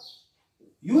what?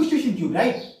 Eustachian tube,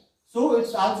 right? So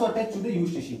it's also attached to the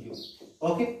eustachian tube.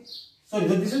 Okay. So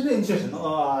this is the insertion.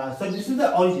 So this is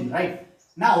the origin, right?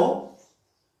 Now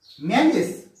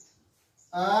malleus.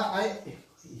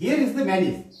 Here is the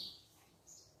malleus.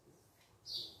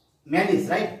 Malleus,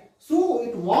 right? So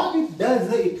what it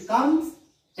does, it comes,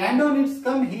 tendon it's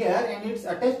come here and it's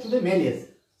attached to the malleus.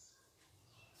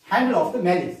 Handle of the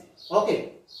malleus.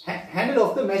 Okay. Handle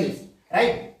of the malleus,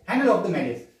 right? Handle of the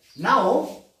malleus. Now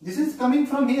this is coming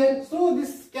from here. So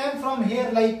this came from here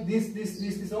like this.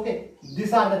 Okay.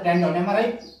 These are the tendon. Am I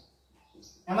right?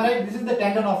 Am I right? This is the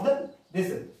tendon of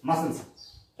this muscles,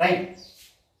 right?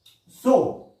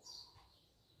 So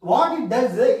what it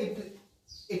does,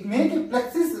 it makes a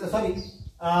plexus. Sorry.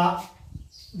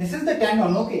 This is the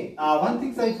tendon. Okay. One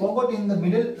thing I forgot in the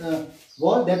middle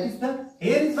wall, that is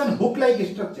here is one hook-like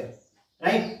structure,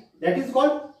 right? That is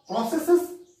called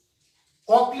processus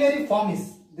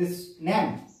cochleariformis. This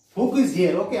name, hook is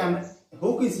here. Okay,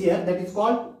 hook is here. That is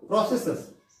called processus.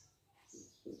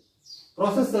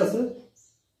 Processus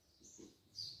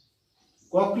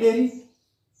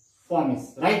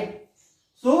cochleariformis, right?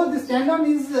 So this tendon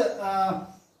is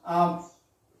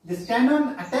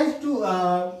attached to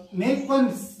make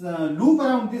one loop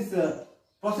around this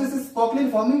processus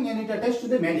cochleariformis and it attached to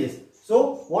the malleus.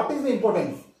 So what is the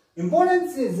importance?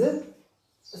 Importance is,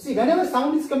 see, whenever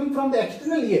sound is coming from the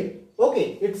external ear,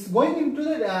 okay, it's going into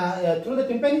the through the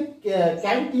tympanic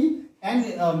cavity,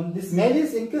 and this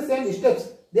malleus, incus and steps,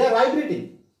 they are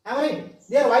vibrating. Am I right?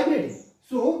 They are vibrating.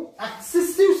 So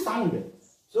excessive sound.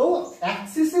 So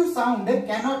excessive sound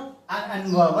cannot.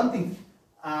 And one thing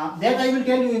that I will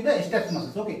tell you in the steps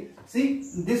muscles. Okay. See,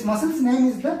 this muscle's name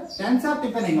is the tensor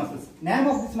tympani muscles. Name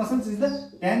of this muscles is the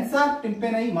tensor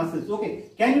tympani muscles. Okay.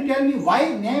 Can you tell me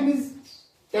why name is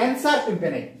tensor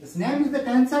tympani? This name is the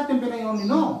tensor tympani only.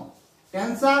 No.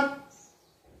 Tensor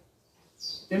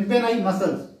tympani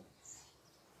muscles.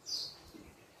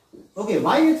 Okay.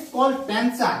 Why it's called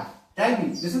tensor? Tell me.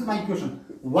 This is my question.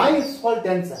 Why it's called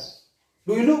tensor?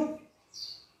 Do you know?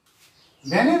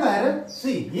 Whenever,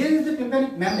 see, here is the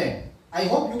tympanic membrane. I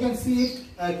hope you can see it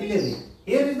clearly.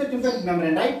 Here is the tympanic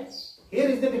membrane, right? Here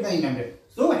is the tympanic membrane.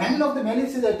 So handle of the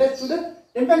malleus is attached to the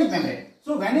tympanic membrane.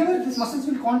 So whenever this muscles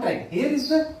will contract, here is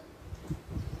the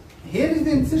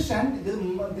insertion,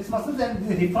 this muscles,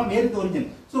 and from here is the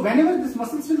origin. So whenever this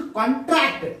muscles will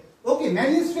contract, okay,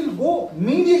 malleus will go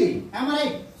medially. Am I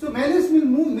right? So malleus will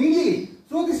move medially.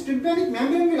 So this tympanic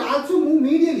membrane will also move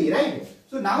medially, right?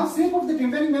 So now shape of the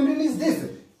tympanic membrane is this.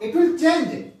 It will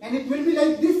change and it will be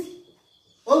like this.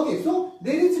 Okay, so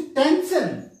there is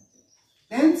tension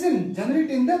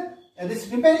generated in this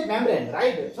tympanic membrane,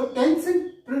 right? So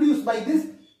tension produced by this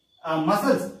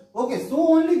muscles. Okay, so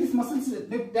only this muscles,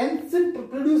 the tension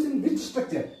produced in which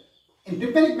structure? In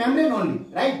tympanic membrane only,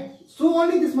 right? So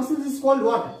only this muscles is called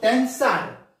what?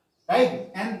 Tensor, right?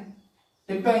 And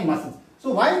tympanic muscles.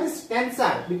 So why this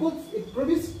tensor? Because it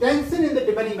produces tension in the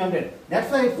tympanic membrane. That's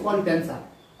why it's called tensor,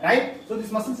 right? So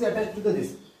this muscle is attached to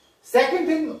this. Second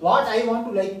thing, what I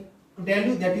want to tell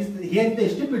you, that is here is the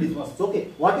stapedius muscles. Okay,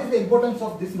 what is the importance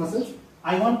of these muscles?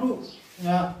 I want to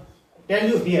tell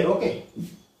you here. Okay.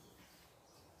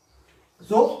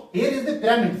 So here is the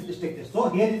pyramid structure. So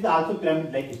here is the also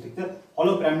pyramid-like structure,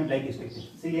 hollow pyramid-like structure.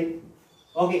 See here.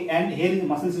 Okay, and here is the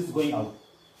muscles is going out.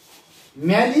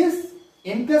 Malleus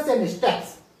incus and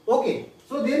steps. Okay,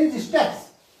 so there is steps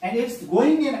and it's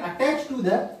going and attached to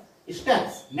the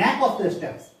steps, neck of the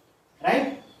steps,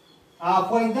 right?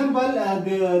 For example,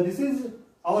 this is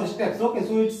our steps. Okay,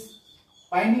 so it's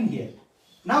binding here.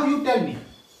 Now you tell me,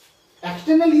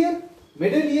 external ear,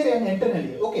 middle ear and internal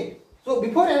ear. Okay, so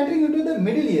before entering into the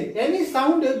middle ear, any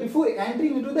sound before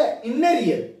entering into the inner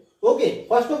ear. Okay,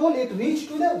 first of all, it reached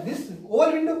to this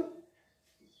oval window,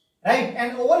 right?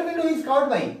 And oval window is covered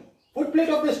by foot plate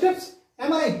of the steps.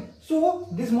 Am I right? So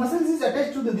this muscles is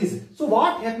attached to this. So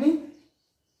what happening?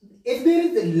 If there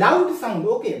is loud sound,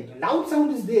 okay, loud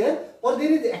sound is there, or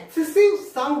there is excessive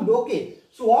sound, okay.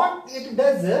 So what it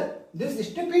does, this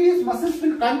stapedius muscles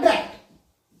will contract.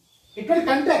 It will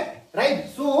contract, right?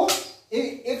 So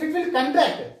if it will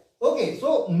contract, okay,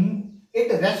 so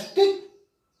it restricts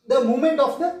the movement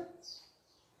of the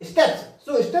steps.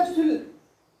 So steps will,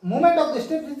 movement of the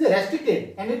steps is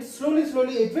restricted, and it slowly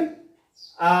it will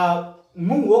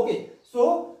move. Okay,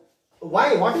 so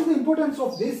why? What is the importance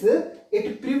of this?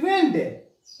 It prevent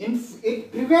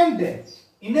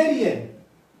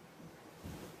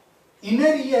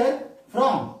inner ear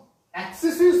from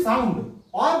excessive sound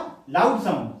or loud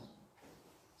sound,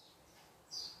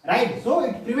 right? So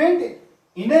it prevent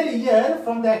inner ear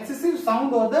from the excessive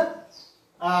sound or the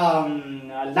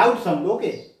loud sound.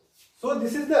 Okay, so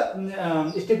this is the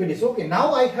stapedius. Okay,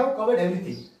 now I have covered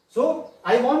everything. So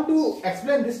I want to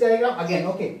explain this diagram again.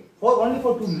 Okay, only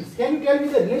for 2 minutes. Can you tell me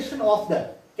the relation of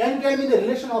the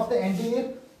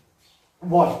anterior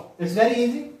wall? It's very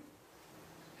easy.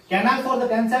 Canal for the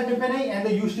tensile tympani and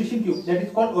the eustachian tube, that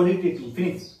is called auditory tube.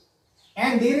 Finish.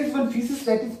 And there is one fissure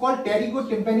that is called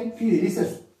pterygotympanic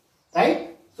recess,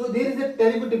 right? So there is a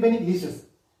pterygotympanic recess.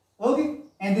 Okay,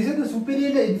 and this is the superior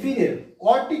and inferior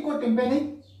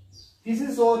corticotympanic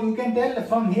fissures, or you can tell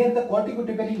from here the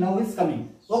corticotympanic nerve is coming.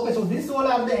 Okay, so these all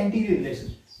are the anterior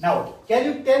relations. Now, can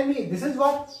you tell me, this is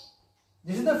what?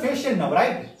 This is the facial nerve,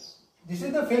 right? This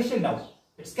is the facial nerve.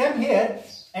 It's came here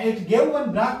and it gave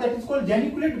one branch that is called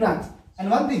geniculate branch.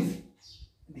 And one thing,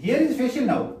 here is facial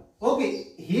nerve. Okay,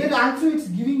 here also it's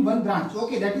giving one branch.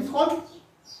 Okay, that is called,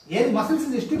 here muscles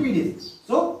is stapedius.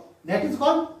 So that is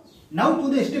called nerve to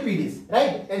the stapedius,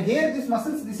 right? And here this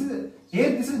muscles, this is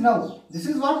nerve. This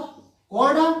is what?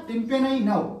 Chorda tympani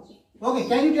nerve. Okay,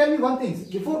 can you tell me one thing?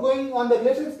 Before going on the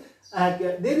relations,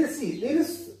 there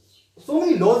is so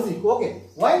many logic. Okay,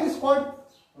 why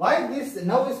this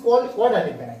nerve is called chorda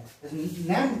tympani?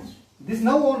 This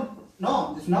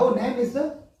nerve name is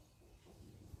the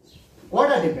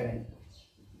chorda tympani.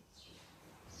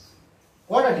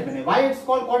 Chorda tympani. Why it's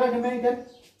called chorda tympani then?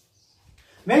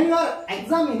 When you are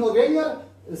examining or when you are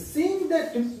seeing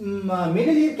the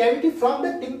middle ear cavity from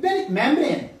the tympanic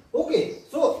membrane. Okay,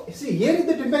 so see, here is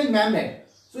the tympanic membrane.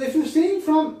 So if you see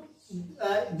from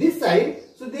this side,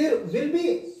 so there will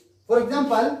be, for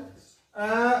example,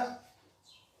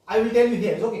 I will tell you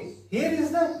here. Okay, here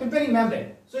is the tympanic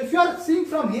membrane. So if you are seeing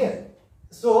from here,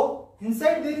 so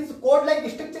inside there is cord-like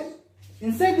structure.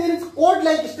 Inside there is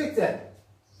cord-like structure,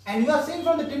 and you are seeing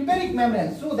from the tympanic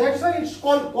membrane. So that's why it's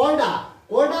called chorda.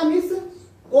 Chorda means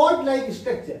cord-like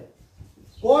structure.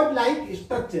 Cord-like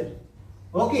structure.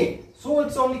 Okay, so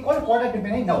it's only called chorda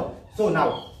tympani now. So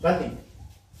now, one thing.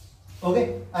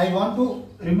 Okay, I want to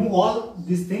remove all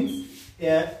these things.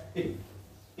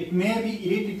 It may be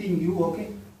irritating you.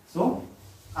 Okay, so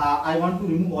I want to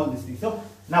remove all these things. So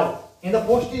now, in the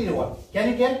posterior wall, can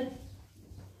you tell?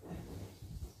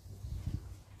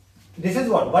 This is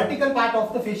what? Vertical part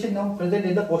of the facial nerve present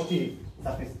in the posterior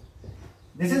surface.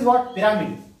 This is what?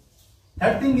 Pyramid.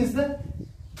 Third thing is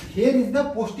here is the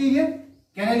posterior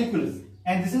canaliculus.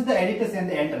 And this is the editus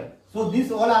and the antler. So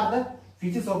these all are the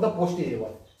features of the posterior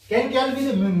wall. Can you tell me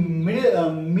the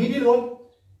medial wall?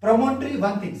 Promontory,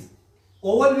 one thing.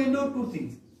 Oval window, two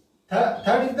things.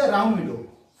 Third is the round window.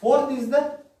 Fourth is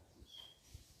the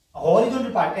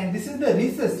horizontal part. And this is the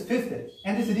recess, fifth.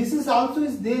 And this recess also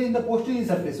is there in the posterior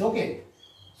surface. Okay.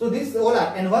 So this all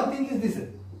are. And one thing is this.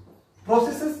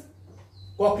 Processes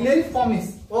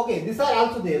cochleariformis. Okay. These are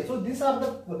also there. So these are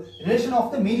the relation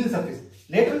of the medial surface.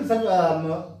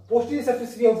 Lateral posterior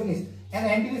surface we have finished, and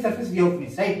anterior surface we have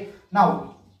finished, right?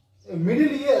 Now,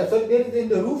 middle ear, so there is in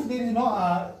the roof there is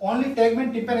no only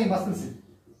tegment tympani muscles.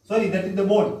 Sorry, that is the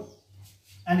bone.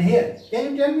 And here,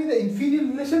 can you tell me the inferior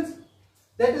relations?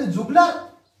 That is jugular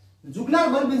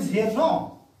bulb is here,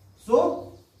 no?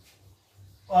 So,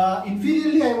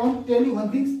 inferiorly I want to tell you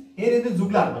one thing. Here is the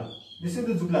jugular bulb. This is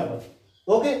the jugular bulb.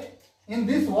 Okay. In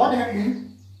this, what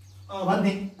happened? One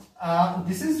thing.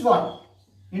 This is what?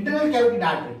 Internal carotid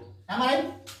artery. Am I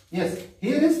right? Yes.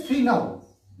 Here is 3 now.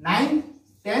 9,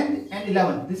 10th and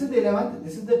 11th. This is the 11th,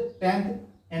 this is the 10th,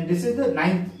 and this is the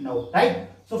 9th now, right?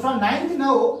 So from 9th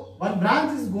now, one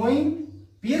branch is going,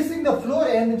 piercing the floor,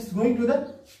 and it's going to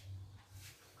the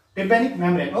tympanic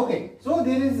membrane. Okay, so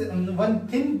there is one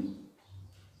thin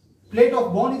plate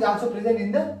of bone is also present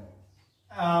in the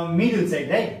medial side,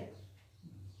 right?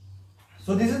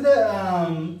 So this is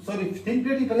the thin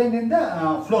plate is present in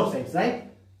the floor sides, right?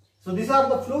 So these are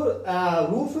the floor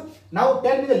roof. Now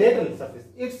tell me the lateral surface.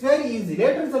 It's very easy.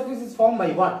 Lateral surface is formed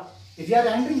by what? If you are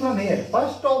entering from here,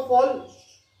 first of all,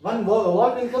 one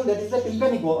wall will come, that is the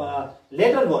tympanic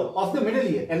lateral wall of the middle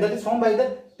ear, and that is formed by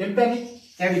the tympanic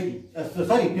cavity.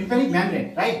 Tympanic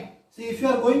membrane, right? See, if you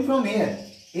are going from here,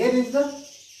 here is the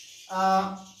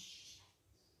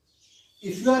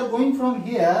if you are going from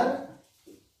here,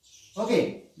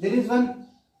 okay, there is one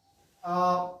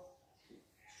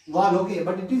wall, okay,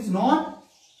 but it is not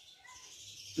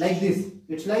like this.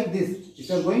 It's like this. If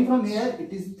you are going from here,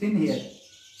 it is thin here.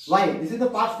 Why? This is the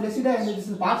pars flaccida and this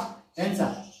is the pars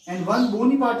tensa, and one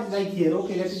bony part is like here.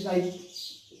 Okay, that is like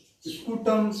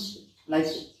scutum, like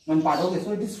one part. Okay,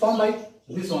 so it is formed by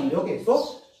this only. Okay,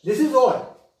 so this is all.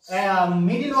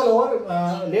 Medial wall over,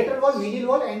 lateral wall, medial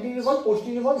wall, anterior wall,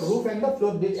 posterior wall, roof, and the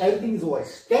floor. Everything is over.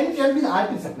 Can you tell me the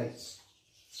arterial supply?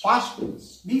 Fast,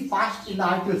 be fast in the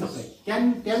arterial supply.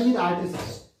 Can you tell me the arterial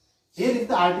supply? Here is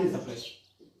the arterial supply.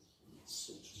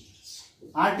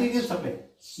 Arterial supply.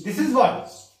 This is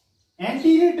what?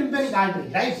 Anterior tympanic artery,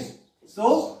 right?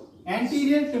 So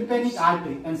anterior tympanic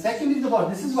artery, and second is the what?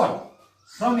 This is what?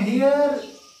 From here,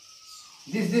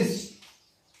 this.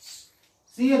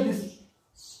 See here, this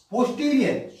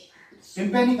posterior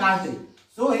tympanic artery.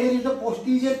 So here is the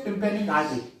posterior tympanic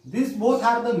artery. These both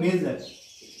are the major.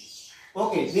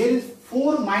 Okay, there is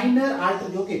 4 minor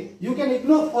arteries. Okay, you can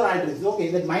ignore 4 arteries. Okay,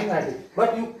 that minor artery,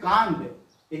 but you can't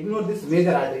ignore this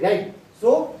major artery, right?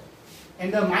 So,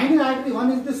 and the minor artery,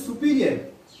 one is the superior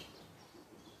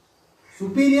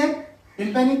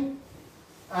tympanic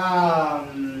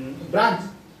branch.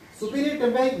 Superior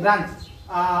tympanic branch.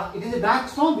 It is a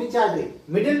branch from which artery?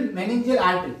 Middle meningeal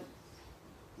artery.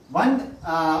 One.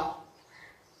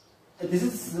 This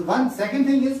is one. Second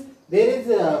thing is there is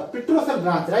a petrosal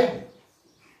branch, right?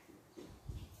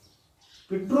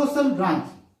 Petrosal branch.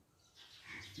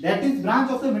 That is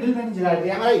branch of the middle meningeal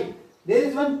artery. Am I right? There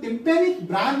is one tympanic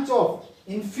branch of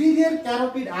inferior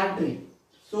carotid artery.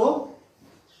 So,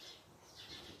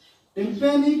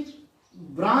 tympanic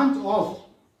branch of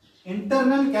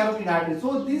internal carotid artery.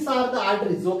 So, these are the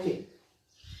arteries. Okay.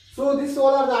 So, these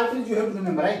all are the arteries you have to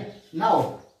remember, right?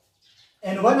 Now,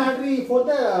 and one artery for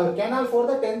the canal for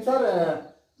the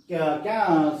tensor.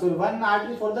 So, one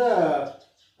artery for the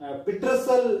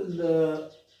petrosal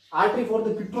artery for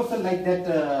the petrosal, like that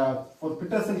for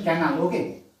petrosal canal.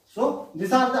 Okay. So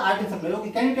these are the artery supply.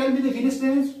 Okay, can you tell me the venous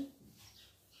drainage?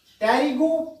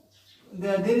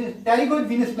 There is pterygoid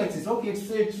venous plexus. Okay, it's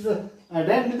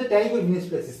drained with the pterygoid venous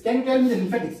plexus. Can you tell me the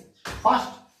lymphatics? First,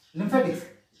 lymphatics.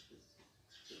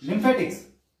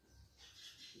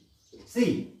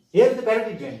 See, here is the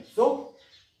parotid vein. So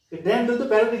it drains to the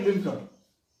parotid lymph node,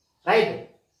 right?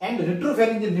 And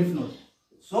retropharyngeal lymph node.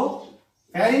 So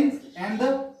pharynx and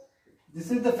this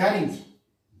is the pharynx.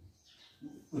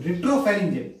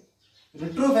 Retropharyngeal,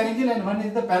 and one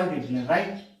is the parotid gland,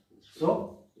 right?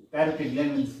 So parotid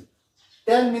gland means.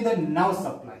 Tell me the nerve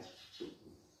supply.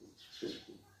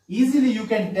 Easily you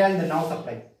can tell the nerve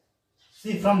supply.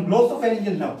 See, from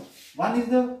glossopharyngeal nerve. One is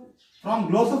the from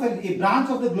glossopharyngeal, a branch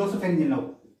of the glossopharyngeal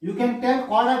nerve. You can tell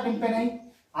chorda tympani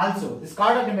also. This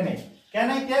chorda tympani. Can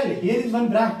I tell? Here is one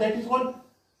branch that is called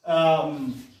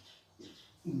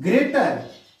greater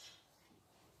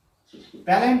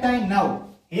palatine nerve.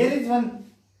 Here is one.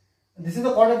 This is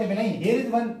the chorda tympani. Here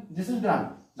is one. This is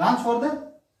branch for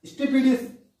the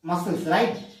stapedius muscles,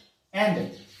 right?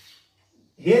 And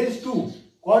here is 2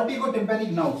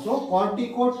 corticotympanic nerve. So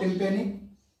corticotympanic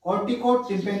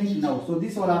nerve. So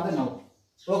these all are the nerve.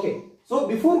 Okay. So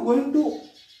before going to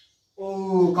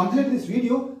complete this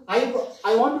video, I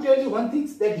want to tell you one thing,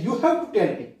 that you have to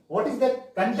tell me what is the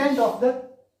content of the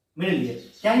middle ear.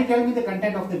 Can you tell me the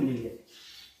content of the middle ear?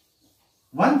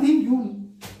 One thing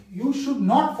you should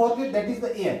not forget, that is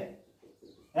the air,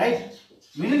 right?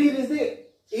 Middle ear is the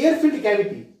air-filled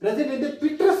cavity present in the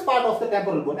petrous part of the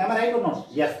temporal bone. Am I right or not?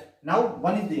 Yes. Now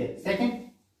one is there.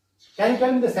 Second, can you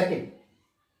tell me the second?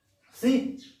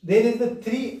 See, there is the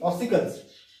 3 ossicles.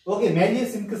 Okay,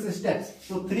 malleus incus steps.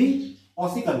 So 3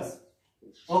 ossicles.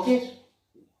 Okay,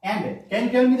 and can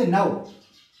you tell me the nerve?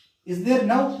 Is there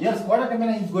nerve? Yes, chorda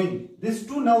tympani is going. This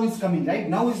 2 nerve is coming, right?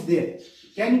 Now is there.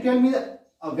 Can you tell me the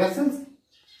vessels?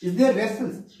 Is there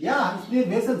vessels? Yeah, is there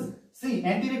vessels? See,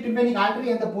 anterior tympanic artery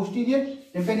and the posterior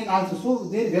tympanic also. So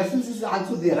their vessels is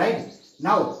also there, right?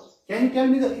 Now, can you tell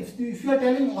me if you are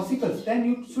telling ossicles, then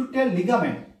you should tell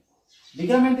ligament.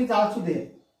 Ligament is also there,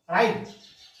 right?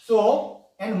 So,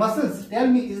 and muscles. Tell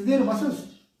me, is there muscles?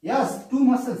 Yes, two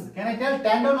muscles. Can I tell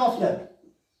tendon of the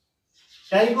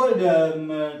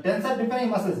tensor tympanic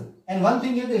muscles? And one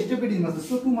thing is the stapedial muscles.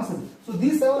 So two muscles. So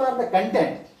these all are the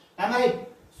content. Am I right?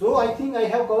 So I think I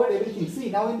have covered everything. See,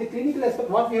 now in the clinical aspect,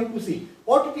 what we have to see?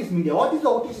 Otitis media. What is the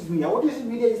otitis media? Otitis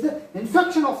media is the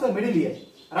infection of the middle ear,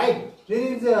 right? There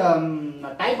is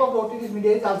a type of otitis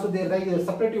media is also there, like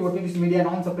suppurative otitis media,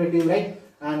 non-suppurative, right?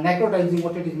 Necrotizing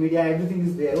otitis media, everything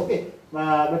is there, okay?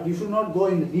 But you should not go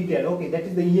in detail, okay? That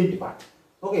is the ENT part,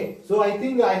 okay? So I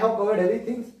think I have covered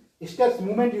everything. Steps,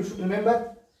 movement, you should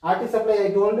remember. Artery supply I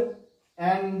told,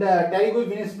 and pterygoid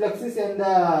venous plexus and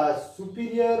the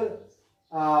superior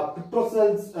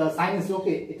petrosal sinus,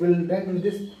 okay? It will tend to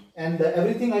this, and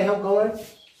everything I have covered.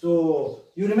 So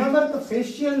you remember the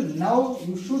facial. Now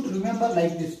you should remember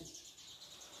like this.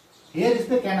 Here is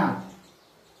the canal.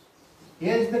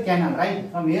 Here is the canal,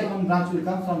 right? From here one branch will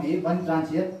come from here, one branch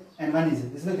here, and one is here.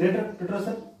 This is the greater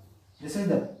petrosal. This is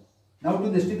the now to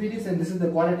the stapedius, and this is the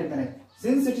quadrant tympanic.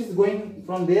 Since it is going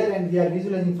from there and we are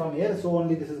visualizing from here, so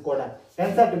only this is quadrant.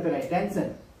 Tensor tympanic,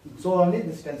 tension. So only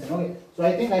this tension. Okay. So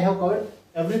I think I have covered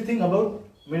everything about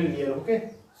middle ear.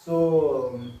 Okay.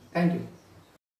 So thank you.